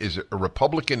Ukraine is a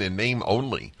Republican in name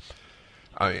only.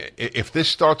 If this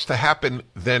starts to happen,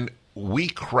 then we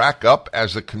crack up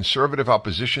as a conservative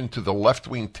opposition to the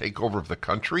left-wing takeover of the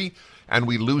country, and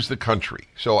we lose the country.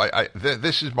 So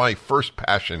this is my first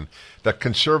passion, that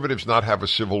conservatives not have a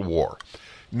civil war.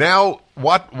 Now,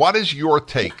 what is your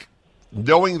take,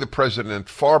 knowing the president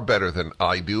far better than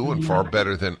I do and far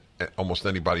better than almost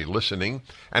anybody listening,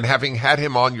 and having had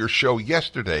him on your show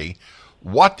yesterday,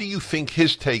 what do you think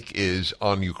his take is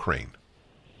on Ukraine?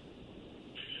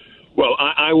 Well,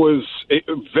 I was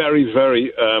very,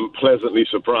 very pleasantly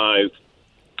surprised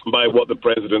by what the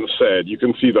president said. You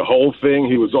can see the whole thing.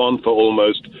 He was on for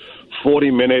almost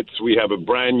 40 minutes. We have a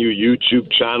brand new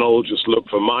YouTube channel. Just look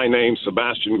for my name,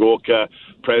 Sebastian Gorka,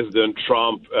 President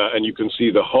Trump, and you can see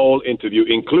the whole interview,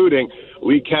 including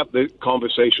we kept the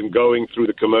conversation going through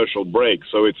the commercial break.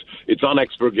 So it's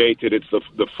unexpurgated. It's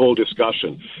the full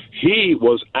discussion. He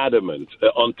was adamant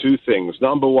on two things.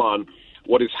 Number one,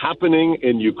 what is happening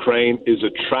in Ukraine is a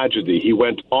tragedy. He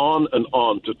went on and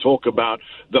on to talk about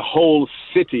the whole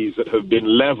cities that have been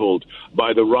leveled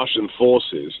by the Russian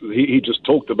forces. He just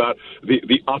talked about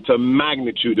the utter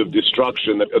magnitude of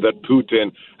destruction that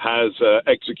Putin has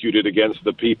executed against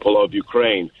the people of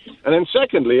Ukraine. And then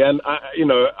secondly, and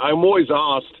I'm always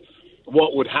asked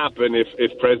what would happen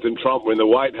if President Trump were in the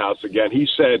White House again. He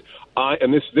said,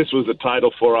 and this was the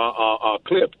title for our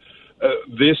clip,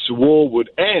 this war would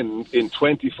end in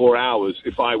 24 hours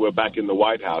if I were back in the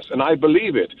White House. And I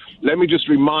believe it. Let me just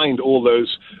remind all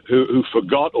those who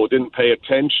forgot or didn't pay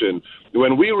attention.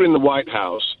 When we were in the White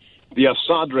House, the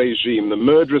Assad regime, the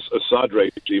murderous Assad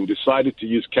regime, decided to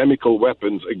use chemical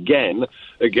weapons again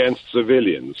against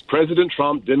civilians. President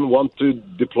Trump didn't want to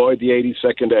deploy the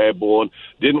 82nd Airborne,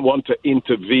 didn't want to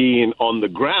intervene on the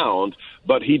ground,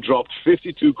 but he dropped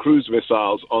 52 cruise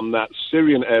missiles on that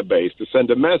Syrian airbase to send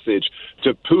a message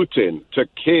to Putin, to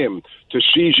Kim, to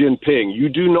Xi Jinping. You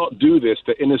do not do this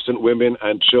to innocent women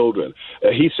and children.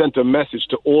 He sent a message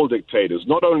to all dictators.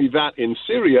 Not only that, in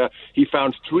Syria, he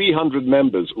found 300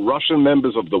 members, Russian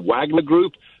members of the Wagner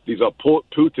Group. These are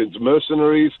Putin's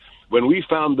mercenaries. When we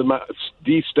found them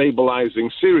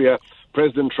destabilizing Syria,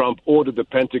 President Trump ordered the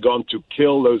Pentagon to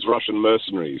kill those Russian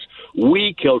mercenaries.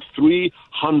 We killed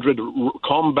 300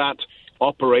 combat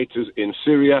operators in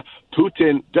Syria.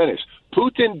 Putin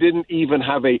didn't even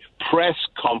have a press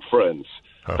conference.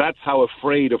 Huh. That's how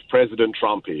afraid of President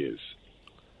Trump he is.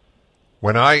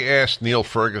 When I asked Neil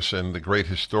Ferguson, the great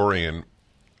historian,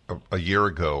 a year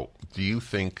ago, do you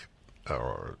think,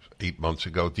 or 8 months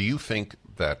ago, do you think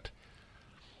that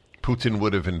Putin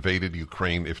would have invaded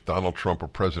Ukraine if Donald Trump were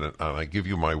president? And I give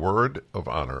you my word of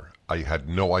honor, I had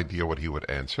no idea what he would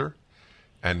answer.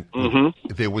 And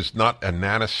there was not a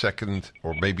nanosecond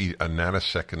or maybe a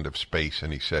nanosecond of space,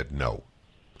 and he said no.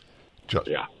 Just,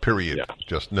 period. Yeah.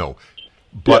 Just no.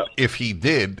 But if he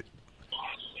did,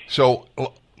 so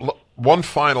one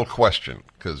final question,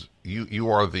 because you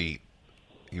are the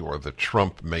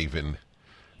Trump maven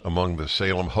among the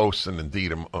Salem hosts and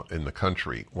indeed in the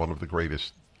country, one of the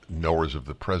greatest knowers of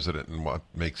the president and what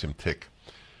makes him tick.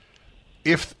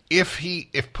 If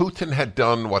Putin had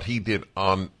done what he did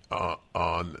on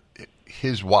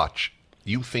his watch,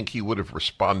 you think he would have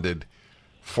responded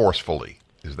forcefully?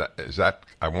 Is that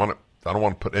I don't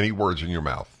want to put any words in your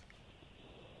mouth.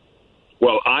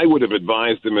 Well, I would have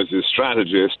advised him as his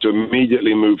strategist to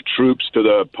immediately move troops to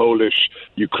the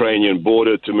Polish-Ukrainian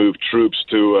border, to move troops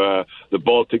to the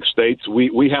Baltic states.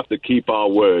 We have to keep our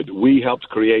word. We helped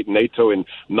create NATO in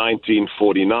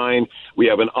 1949. We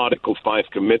have an Article 5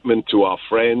 commitment to our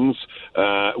friends.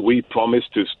 We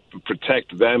promised to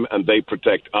protect them and they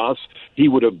protect us. He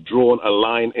would have drawn a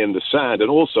line in the sand,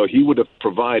 and also he would have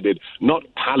provided not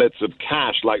pallets of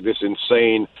cash like this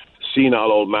insane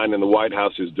senile old man in the White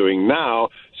House is doing now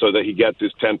so that he gets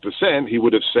his 10%. He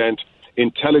would have sent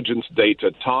intelligence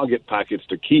data, target packets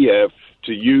to Kiev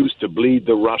to use to bleed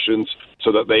the Russians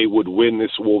so that they would win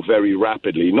this war very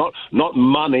rapidly. Not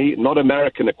money, not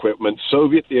American equipment,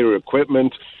 Soviet-era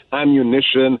equipment,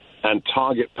 ammunition, and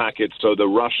target packets so the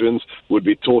Russians would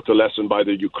be taught a lesson by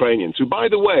the Ukrainians, who, by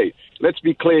the way, let's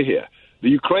be clear here, the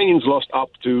Ukrainians lost up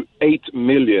to 8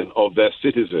 million of their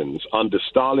citizens under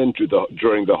Stalin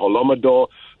during the Holodomor,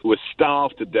 who were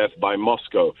starved to death by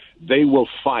Moscow. They will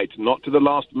fight, not to the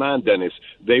last man, Dennis.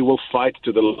 They will fight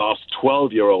to the last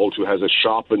 12-year-old who has a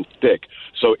sharpened stick.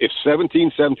 So if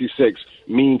 1776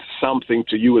 means something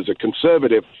to you as a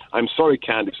conservative, I'm sorry,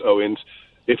 Candace Owens,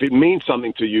 if it means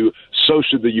something to you, so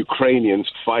should the Ukrainians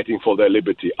fighting for their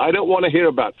liberty. I don't want to hear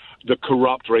about the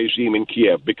corrupt regime in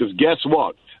Kiev, because guess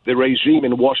what? The regime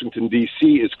in Washington,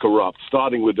 D.C. is corrupt,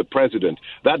 starting with the president.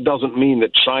 That doesn't mean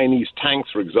that Chinese tanks,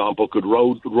 for example, could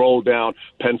roll down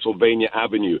Pennsylvania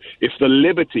Avenue. If the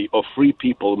liberty of free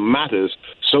people matters,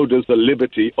 so does the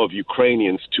liberty of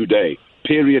Ukrainians today.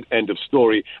 Period. End of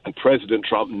story. And President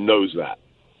Trump knows that.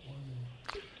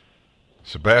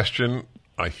 Sebastian,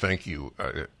 I thank you.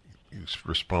 You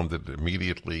responded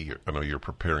immediately. I know you're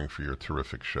preparing for your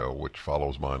terrific show, which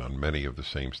follows mine on many of the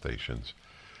same stations.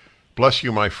 Bless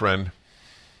you, my friend.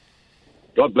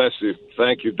 God bless you.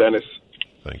 Thank you, Dennis.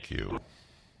 Thank you.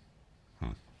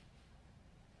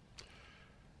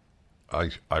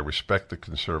 I respect the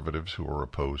conservatives who are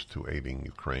opposed to aiding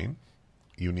Ukraine.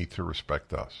 You need to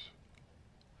respect us.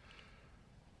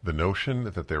 The notion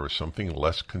that there is something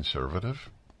less conservative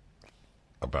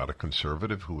about a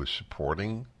conservative who is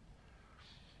supporting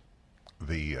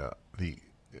the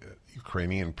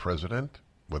Ukrainian president,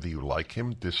 whether you like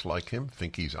him, dislike him,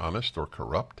 think he's honest or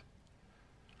corrupt.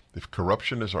 If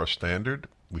corruption is our standard,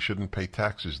 we shouldn't pay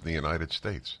taxes in the United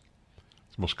States.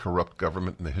 It's the most corrupt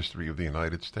government in the history of the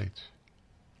United States.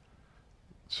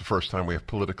 It's the first time we have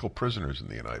political prisoners in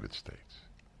the United States.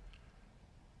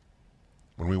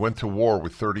 When we went to war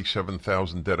with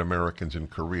 37,000 dead Americans in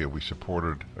Korea, we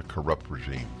supported a corrupt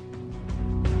regime.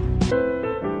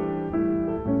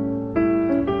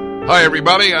 Hi,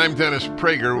 everybody. I'm Dennis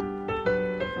Prager.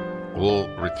 We'll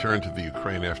return to the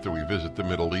Ukraine after we visit the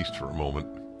Middle East for a moment.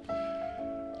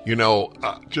 You know,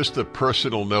 just a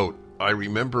personal note, I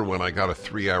remember when I got a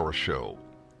 3-hour show.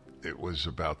 It was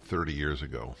about 30 years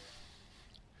ago.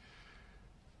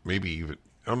 Maybe even,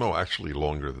 oh no, actually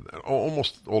longer than that.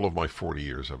 Almost all of my 40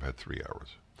 years I've had 3 hours.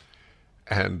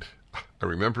 And I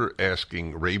remember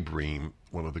asking Ray Bream,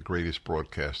 one of the greatest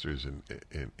broadcasters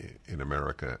in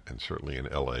America and certainly in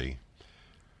L.A.,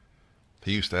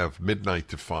 he used to have midnight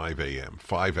to 5 a.m.,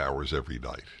 5 hours every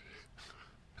night.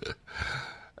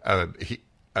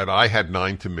 And I had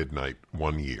 9 to midnight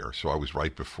one year, so I was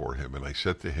right before him. And I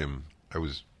said to him, I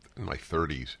was in my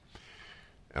 30s,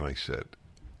 and I said,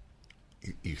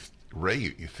 Ray,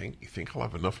 you think I'll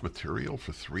have enough material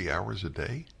for 3 hours a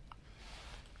day?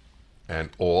 And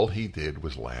all he did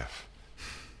was laugh.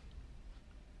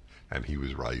 And he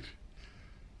was right.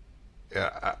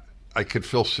 I could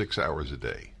fill 6 hours a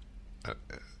day.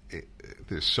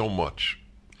 There's so much.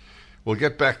 We'll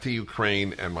get back to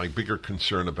Ukraine and my bigger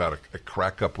concern about a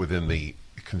crack-up within the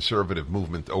conservative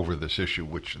movement over this issue,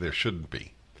 which there shouldn't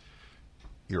be.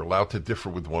 You're allowed to differ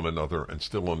with one another and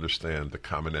still understand the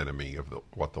common enemy of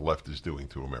what the left is doing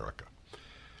to America.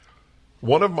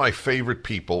 One of my favorite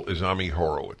people is Ami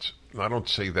Horowitz. I don't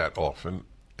say that often,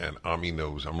 and Ami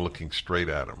knows I'm looking straight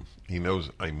at him. He knows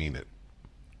I mean it.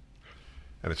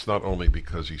 And it's not only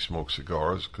because he smokes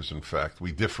cigars, because in fact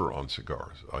we differ on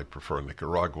cigars. I prefer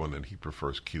Nicaraguan and he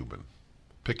prefers Cuban.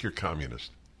 Pick your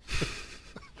communist.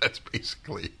 That's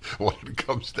basically what it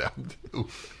comes down to.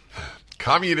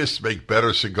 Communists make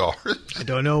better cigars. I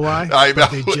don't know why, I know.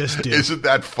 But they just do. Isn't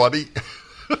that funny?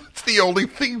 It's the only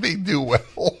thing they do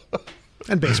well.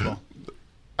 And baseball.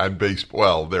 And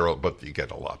baseball. Well, but you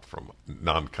get a lot from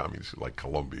non-communists like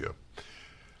Colombia.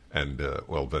 And,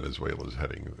 Venezuela is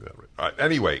heading that way.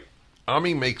 Anyway,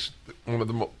 Ami makes one of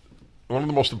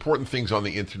the most important things on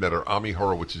the internet are Ami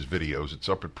Horowitz's videos. It's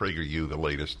up at PragerU, the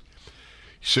latest.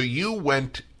 So you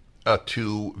went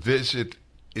to visit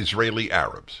Israeli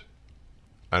Arabs.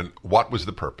 And what was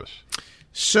the purpose?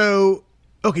 So,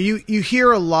 okay, you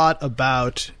hear a lot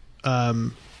about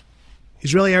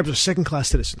Israeli Arabs are second-class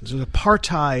citizens. There's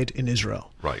apartheid in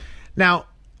Israel. Right. Now,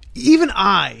 even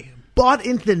I bought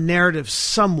into the narrative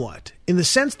somewhat in the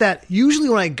sense that usually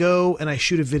when I go and I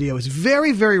shoot a video, it's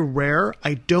very, very rare.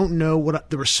 I don't know what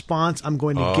the response I'm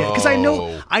going to get because I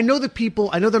know the people,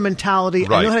 I know their mentality,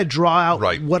 right. I know how to draw out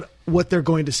right. what they're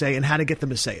going to say and how to get them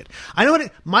to say it. I know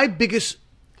my biggest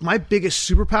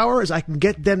superpower is I can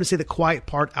get them to say the quiet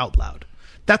part out loud.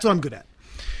 That's what I'm good at.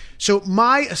 So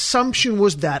my assumption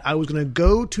was that I was going to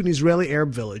go to an Israeli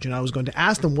Arab village and I was going to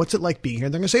ask them, what's it like being here?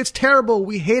 And they're going to say, it's terrible.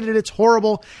 We hate it. It's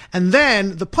horrible. And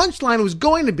then the punchline was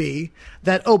going to be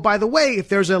that, oh, by the way, if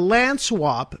there's a land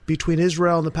swap between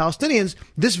Israel and the Palestinians,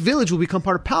 this village will become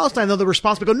part of Palestine. Though the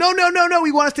response would go, no,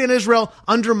 we want to stay in Israel,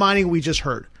 undermining what we just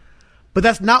heard. But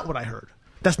that's not what I heard.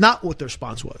 That's not what the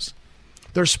response was.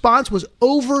 The response was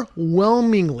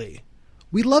overwhelmingly,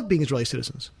 we love being Israeli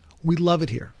citizens. We love it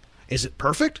here. Is it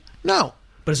perfect? No.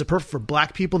 But is it perfect for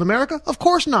black people in America? Of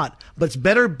course not. But it's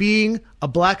better being a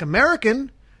black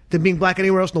American than being black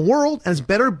anywhere else in the world. And it's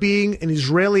better being an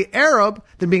Israeli Arab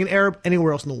than being an Arab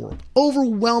anywhere else in the world.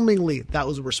 Overwhelmingly, that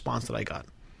was the response that I got.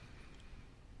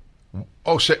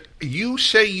 Oh, so you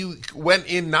say you went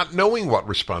in not knowing what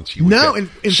response you would get. No, in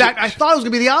fact, I thought it was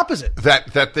going to be the opposite.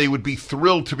 That they would be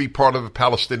thrilled to be part of a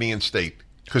Palestinian state.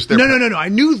 No. I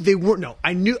knew they weren't. No,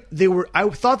 I knew they were. I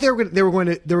thought they were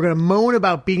going to moan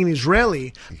about being an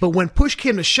Israeli. But when push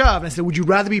came to shove, and I said, "Would you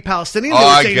rather be Palestinian?" They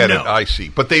I get it. I see.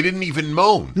 But they didn't even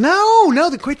moan. No,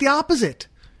 they're quite the opposite.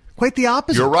 Quite the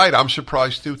opposite. You're right. I'm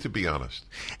surprised too, to be honest.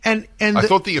 And I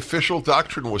thought the official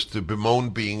doctrine was to bemoan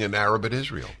being an Arab in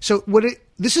Israel. So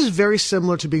this is very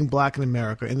similar to being black in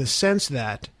America in the sense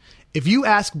that if you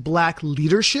ask black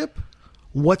leadership,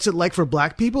 what's it like for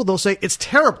black people? They'll say it's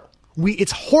terrible.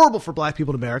 It's horrible for black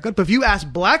people in America. But if you ask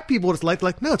black people what it's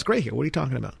like, no, it's great here. What are you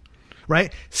talking about?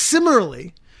 Right?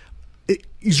 Similarly,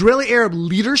 Israeli Arab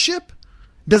leadership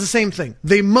does the same thing.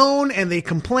 They moan and they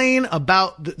complain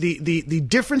about the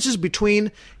differences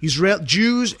between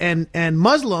Jews and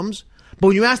Muslims. But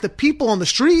when you ask the people on the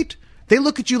street, they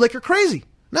look at you like you're crazy.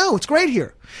 No, it's great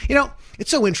here.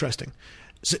 It's so interesting.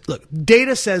 So, look,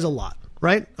 data says a lot,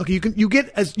 right? Okay, you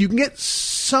can get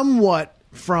somewhat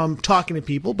from talking to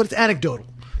people, but it's anecdotal.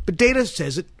 But data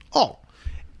says it all.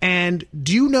 And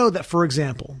do you know that, for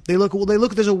example,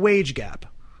 there's a wage gap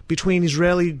between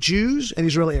Israeli Jews and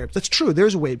Israeli Arabs. That's true.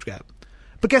 There's a wage gap.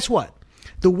 But guess what?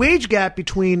 The wage gap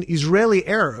between Israeli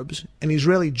Arabs and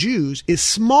Israeli Jews is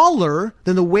smaller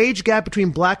than the wage gap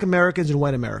between black Americans and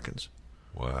white Americans.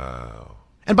 Wow.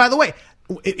 And by the way,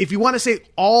 if you want to say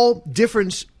all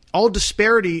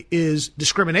disparity is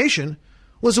discrimination,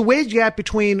 well, there's a wage gap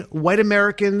between white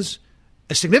Americans,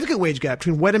 a significant wage gap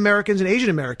between white Americans and Asian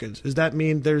Americans. Does that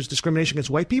mean there's discrimination against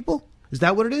white people? Is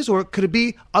that what it is? Or could it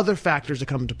be other factors that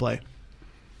come into play?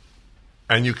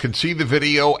 And you can see the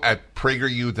video at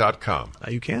PragerU.com.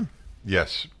 You can.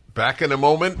 Yes. Back in a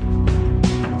moment.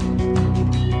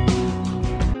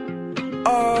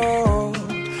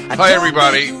 Hi,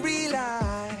 everybody.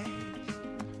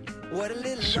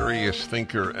 Serious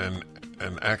thinker and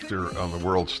an actor on the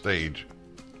world stage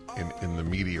in the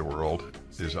media world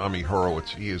is Ami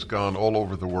Horowitz. He has gone all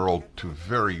over the world to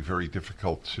very, very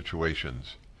difficult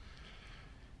situations,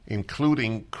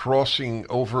 including crossing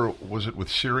over, was it with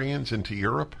Syrians into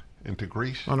Europe, into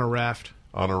Greece? On a raft.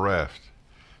 On a raft.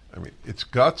 I mean, it's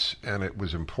guts, and it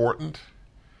was important.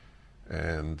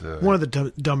 And one of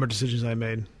the dumber decisions I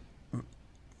made.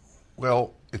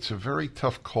 Well, it's a very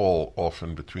tough call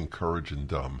often between courage and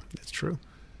dumb. That's true.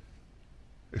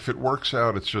 If it works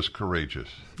out, it's just courageous.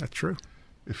 That's true.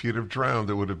 If you'd have drowned,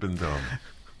 it would have been dumb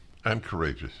and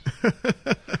courageous.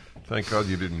 Thank God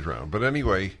you didn't drown. But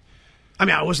anyway... I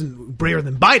mean, I wasn't braver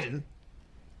than Biden.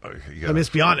 Let's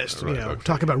be honest. Right, okay.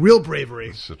 Talking about real bravery.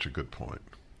 That's such a good point.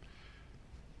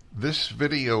 This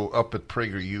video up at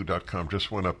PragerU.com just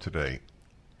went up today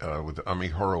with Ami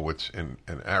Horowitz in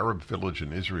an Arab village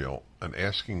in Israel and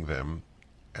asking them,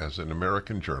 as an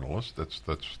American journalist, that's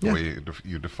the way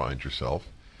you defined yourself,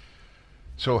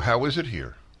 so how is it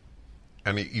here?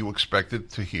 And you expected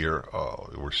to hear,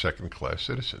 we're second-class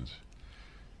citizens.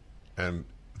 And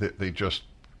they just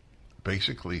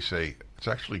basically say, it's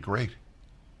actually great.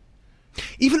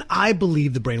 Even I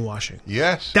believe the brainwashing.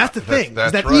 Yes. That's the thing.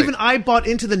 That's that right. Even I bought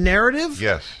into the narrative.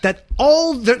 Yes. That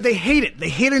they hate it. They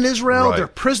hate in Israel. Right. They're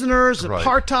prisoners, Right.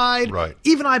 Apartheid. Right.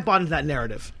 Even I bought into that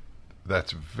narrative.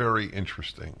 That's very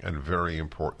interesting and very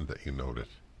important that you note it.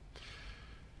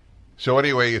 So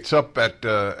anyway, it's up at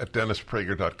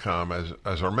DennisPrager.com,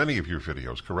 as are many of your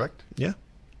videos, correct? Yeah.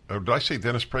 Did I say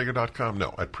DennisPrager.com?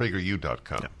 No, at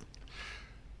PragerU.com. Yeah.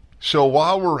 So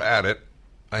while we're at it,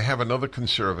 I have another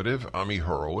conservative, Ami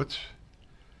Horowitz,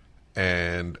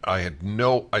 and you had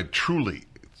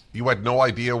no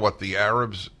idea what the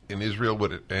Arabs in Israel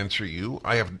would answer you.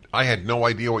 I had no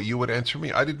idea what you would answer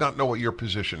me. I did not know what your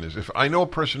position is. If I know a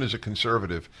person is a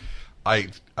conservative, I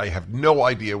have no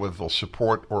idea whether they'll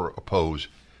support or oppose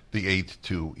the aid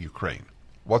to Ukraine.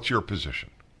 What's your position?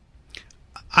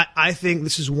 I think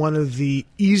this is one of the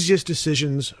easiest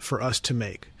decisions for us to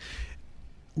make.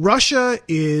 Russia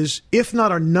is, if not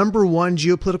our number one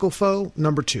geopolitical foe,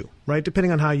 number two, right?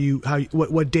 Depending on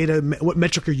what data, what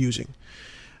metric you're using.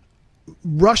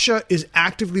 Russia is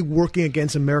actively working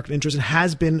against American interests and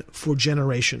has been for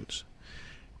generations.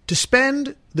 To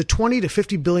spend the $20 to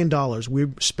 $50 billion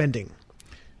we're spending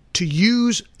to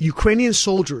use Ukrainian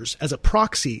soldiers as a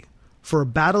proxy for a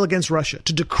battle against Russia,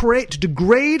 to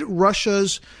degrade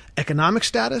Russia's economic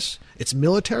status, its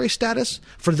military status,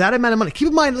 for that amount of money. Keep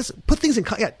in mind, let's put things in,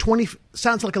 20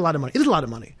 sounds like a lot of money. It is a lot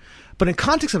of money. But in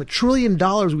context of $1 trillion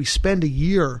we spend a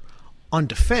year on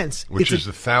defense, which is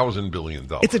 $1,000 billion.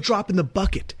 It's a drop in the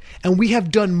bucket. And we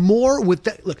have done more with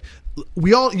that. Look,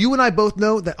 you and I both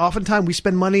know that oftentimes we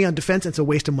spend money on defense and it's a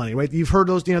waste of money, right? You've heard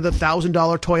those, the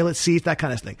 $1,000 toilet seats, that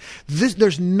kind of thing.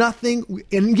 There's nothing,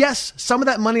 and yes, some of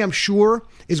that money I'm sure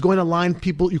is going to line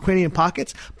Ukrainian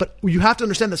pockets, but you have to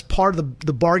understand that's part of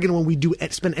the bargain when we do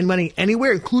spend money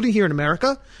anywhere, including here in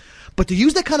America. But to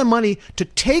use that kind of money to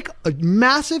take a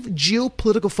massive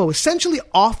geopolitical foe essentially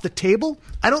off the table,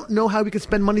 I don't know how we can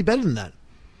spend money better than that.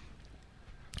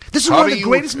 This is one of the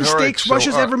greatest mistakes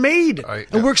Russia's ever made,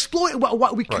 and we're exploiting.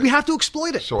 We have to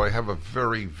exploit it. So I have a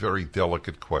very, very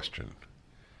delicate question,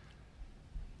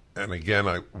 and again,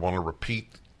 I want to repeat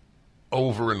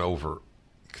over and over: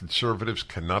 conservatives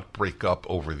cannot break up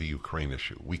over the Ukraine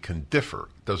issue. We can differ.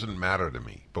 It doesn't matter to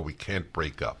me, but we can't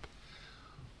break up.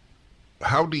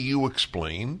 How do you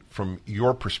explain, from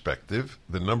your perspective,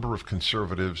 the number of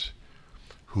conservatives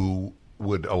who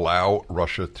would allow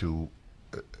Russia to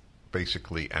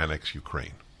basically annex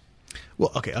Ukraine?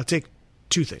 Well, okay, I'll take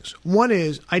two things. One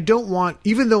is, I don't want,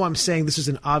 even though I'm saying this is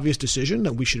an obvious decision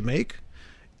that we should make,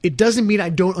 it doesn't mean I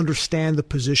don't understand the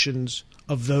positions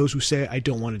of those who say I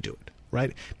don't want to do it,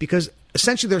 right? Because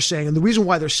essentially they're saying, and the reason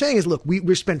why they're saying is, look,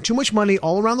 we spend too much money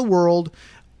all around the world.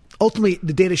 Ultimately,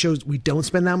 the data shows we don't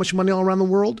spend that much money all around the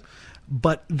world,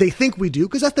 but they think we do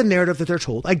because that's the narrative that they're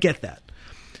told. I get that.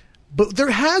 But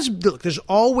there's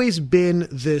always been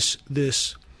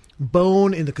this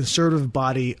bone in the conservative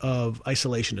body of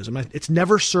isolationism. It's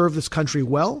never served this country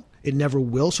well. It never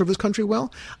will serve this country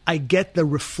well. I get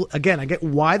I get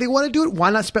why they want to do it.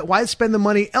 Why spend the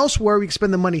money elsewhere? We can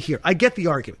spend the money here. I get the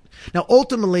argument. Now,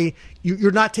 ultimately,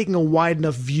 you're not taking a wide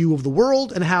enough view of the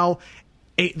world and how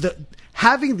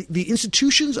having the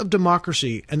institutions of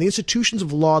democracy and the institutions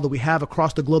of law that we have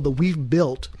across the globe that we've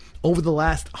built over the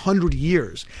last 100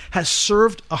 years has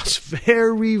served us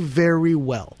very, very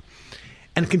well.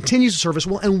 And continues to serve us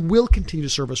well and will continue to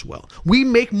serve us well. We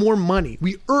make more money.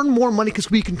 We earn more money because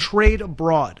we can trade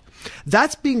abroad.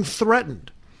 That's being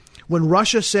threatened when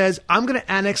Russia says, I'm going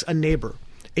to annex a neighbor,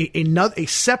 a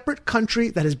separate country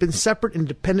that has been separate and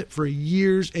independent for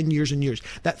years and years and years.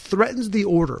 That threatens the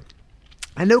order.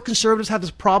 I know conservatives have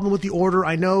this problem with the order.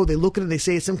 I know they look at it and they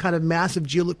say it's some kind of massive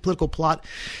geopolitical plot.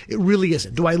 It really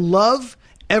isn't. Do I love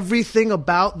everything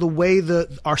about the way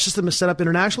our system is set up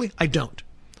internationally? I don't.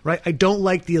 Right? I don't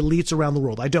like the elites around the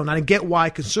world. I don't. And I get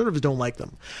why conservatives don't like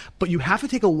them. But you have to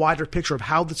take a wider picture of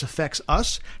how this affects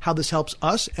us, how this helps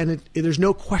us, and there's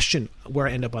no question where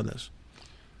I end up on this.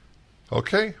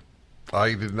 Okay.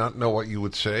 I did not know what you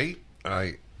would say.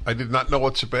 I did not know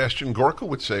what Sebastian Gorka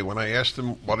would say when I asked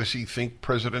him what does he think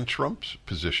President Trump's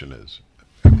position is.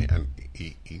 And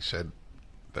he said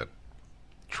that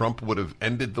Trump would have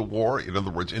ended the war, in other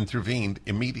words, intervened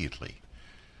immediately.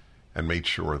 And made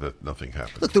sure that nothing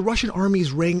happened. Look, the Russian army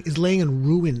is laying in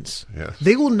ruins. Yes.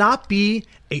 They will not be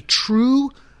a true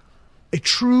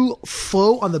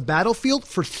foe on the battlefield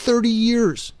for 30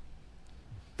 years.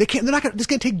 They can't. They're not going. It's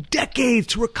going to take decades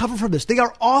to recover from this. They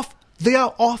are off. They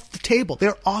are off the table. They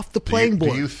are off the playing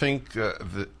board. Do you think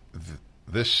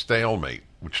this stalemate,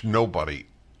 which nobody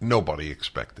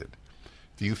expected,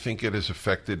 do you think it has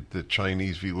affected the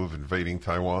Chinese view of invading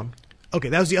Taiwan? Okay,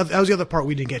 that was the other part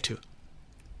we didn't get to.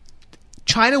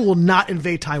 China will not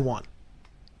invade Taiwan.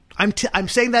 I'm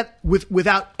saying that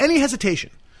without any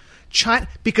hesitation. China,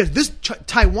 because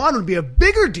Taiwan would be a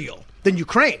bigger deal than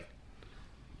Ukraine.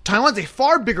 Taiwan's a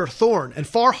far bigger thorn and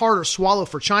far harder swallow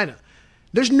for China.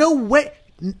 There's no way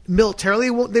militarily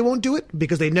they won't do it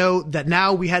because they know that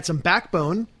now we had some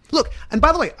backbone. Look, and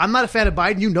by the way, I'm not a fan of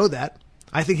Biden. You know that.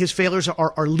 I think his failures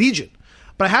are legion.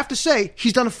 But I have to say,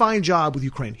 he's done a fine job with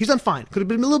Ukraine. He's done fine. Could have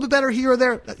been a little bit better here or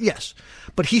there. Yes.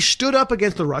 But he stood up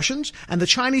against the Russians, and the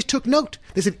Chinese took note.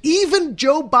 They said, even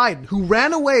Joe Biden, who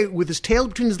ran away with his tail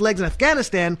between his legs in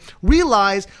Afghanistan,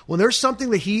 realized when there's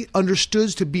something that he understood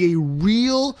to be a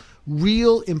real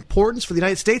importance for the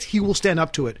United States, he will stand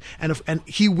up to it. And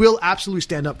he will absolutely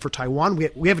stand up for Taiwan.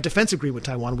 We have a defense agreement with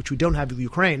Taiwan, which we don't have with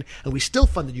Ukraine, and we still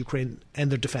funded Ukraine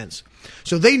and their defense.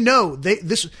 So they know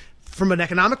this. From an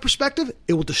economic perspective,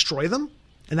 it will destroy them,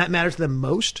 and that matters to them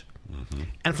most. Mm-hmm.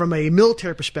 And from a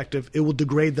military perspective, it will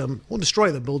degrade them. Won't destroy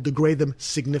them, but it will degrade them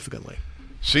significantly.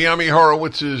 See Ami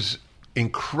Horowitz's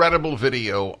incredible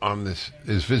video on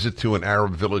his visit to an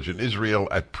Arab village in Israel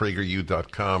at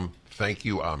PragerU.com. Thank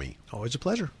you, Ami. Always a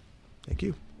pleasure. Thank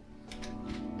you.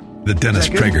 The Dennis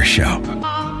Prager Show.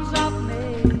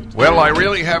 Well, I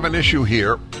really have an issue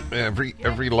here. Every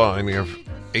line, we have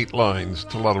 8 lines.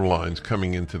 It's a lot of lines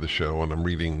coming into the show, and I'm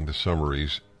reading the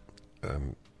summaries.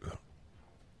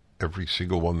 Every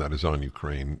single one that is on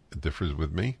Ukraine differs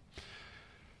with me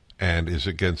and is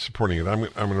against supporting it. I'm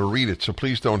going to read it, so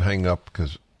please don't hang up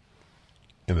because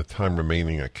in the time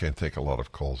remaining, I can't take a lot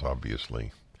of calls,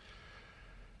 obviously.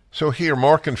 So here,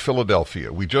 Mark in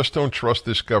Philadelphia. We just don't trust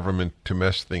this government to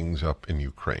mess things up in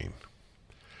Ukraine.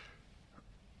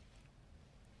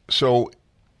 So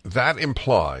that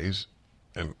implies,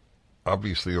 and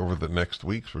obviously over the next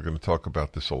weeks we're going to talk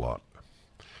about this a lot,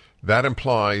 that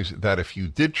implies that if you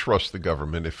did trust the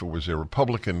government, if it was a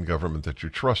Republican government that you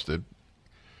trusted,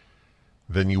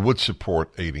 then you would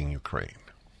support aiding Ukraine.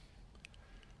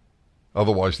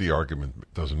 Otherwise, the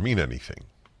argument doesn't mean anything.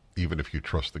 Even if you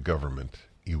trust the government,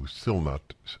 you still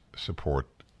not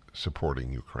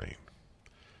supporting Ukraine.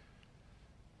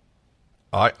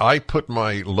 I put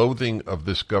my loathing of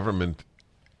this government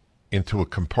into a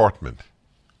compartment,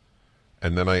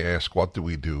 and then I ask, what do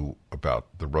we do about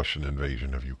the Russian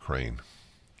invasion of Ukraine?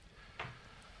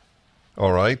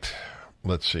 All right,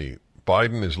 let's see.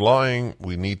 Biden is lying.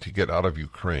 We need to get out of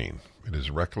Ukraine. It is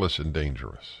reckless and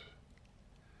dangerous.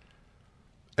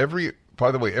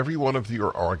 By the way, every one of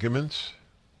your arguments,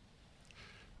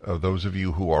 those of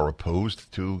you who are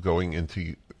opposed to going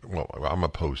into, well, I'm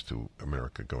opposed to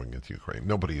America going into Ukraine.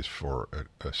 Nobody is for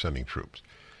sending troops.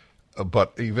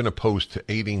 But even opposed to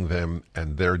aiding them,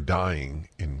 and they're dying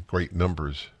in great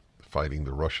numbers fighting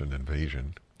the Russian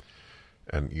invasion,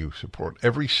 and you support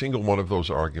every single one of those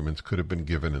arguments could have been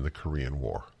given in the Korean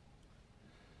War.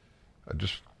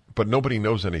 But nobody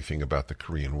knows anything about the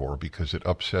Korean War because it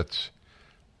upsets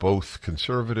both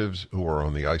conservatives who are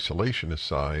on the isolationist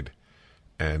side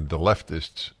and the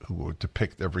leftists who would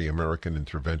depict every American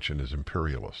intervention as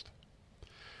imperialist.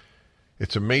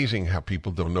 It's amazing how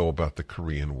people don't know about the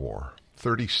Korean War.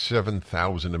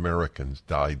 37,000 Americans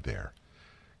died there.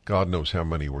 God knows how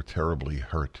many were terribly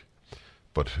hurt,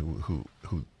 but who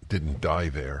didn't die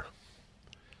there.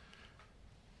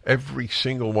 Every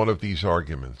single one of these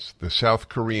arguments, the South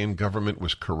Korean government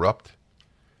was corrupt,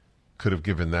 could have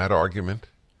given that argument.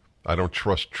 I don't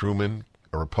trust Truman,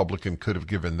 a Republican, could have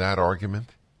given that argument.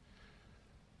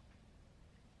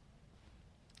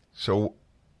 So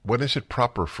when is it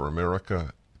proper for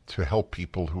America to help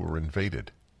people who are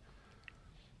invaded?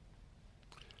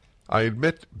 I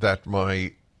admit that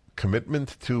my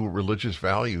commitment to religious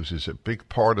values is a big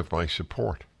part of my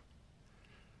support.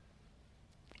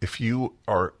 If you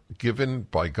are given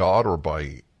by God or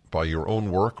by your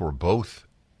own work or both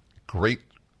great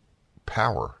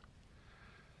power,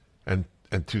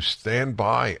 and to stand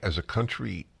by as a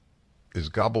country is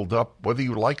gobbled up, whether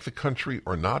you like the country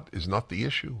or not is not the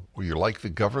issue, or you like the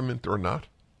government or not.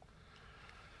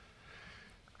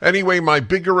 Anyway, my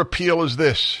bigger appeal is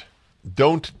this.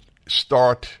 Don't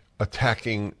start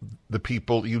attacking the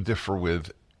people you differ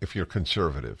with if you're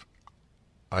conservative.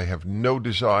 I have no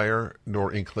desire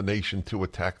nor inclination to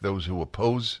attack those who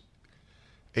oppose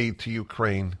aid to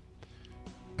Ukraine,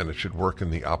 and it should work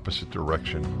in the opposite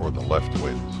direction or the left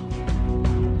wins.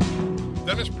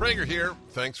 Dennis Prager here.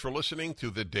 Thanks for listening to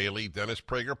the Daily Dennis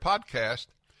Prager Podcast.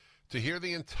 To hear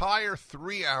the entire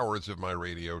 3 hours of my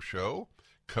radio show,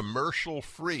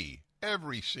 commercial-free,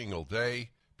 every single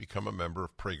day, become a member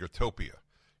of Pragertopia.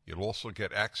 You'll also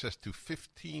get access to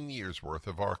 15 years' worth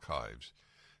of archives,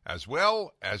 as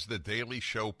well as the daily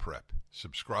show prep.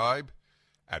 Subscribe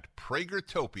at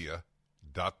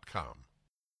pragertopia.com.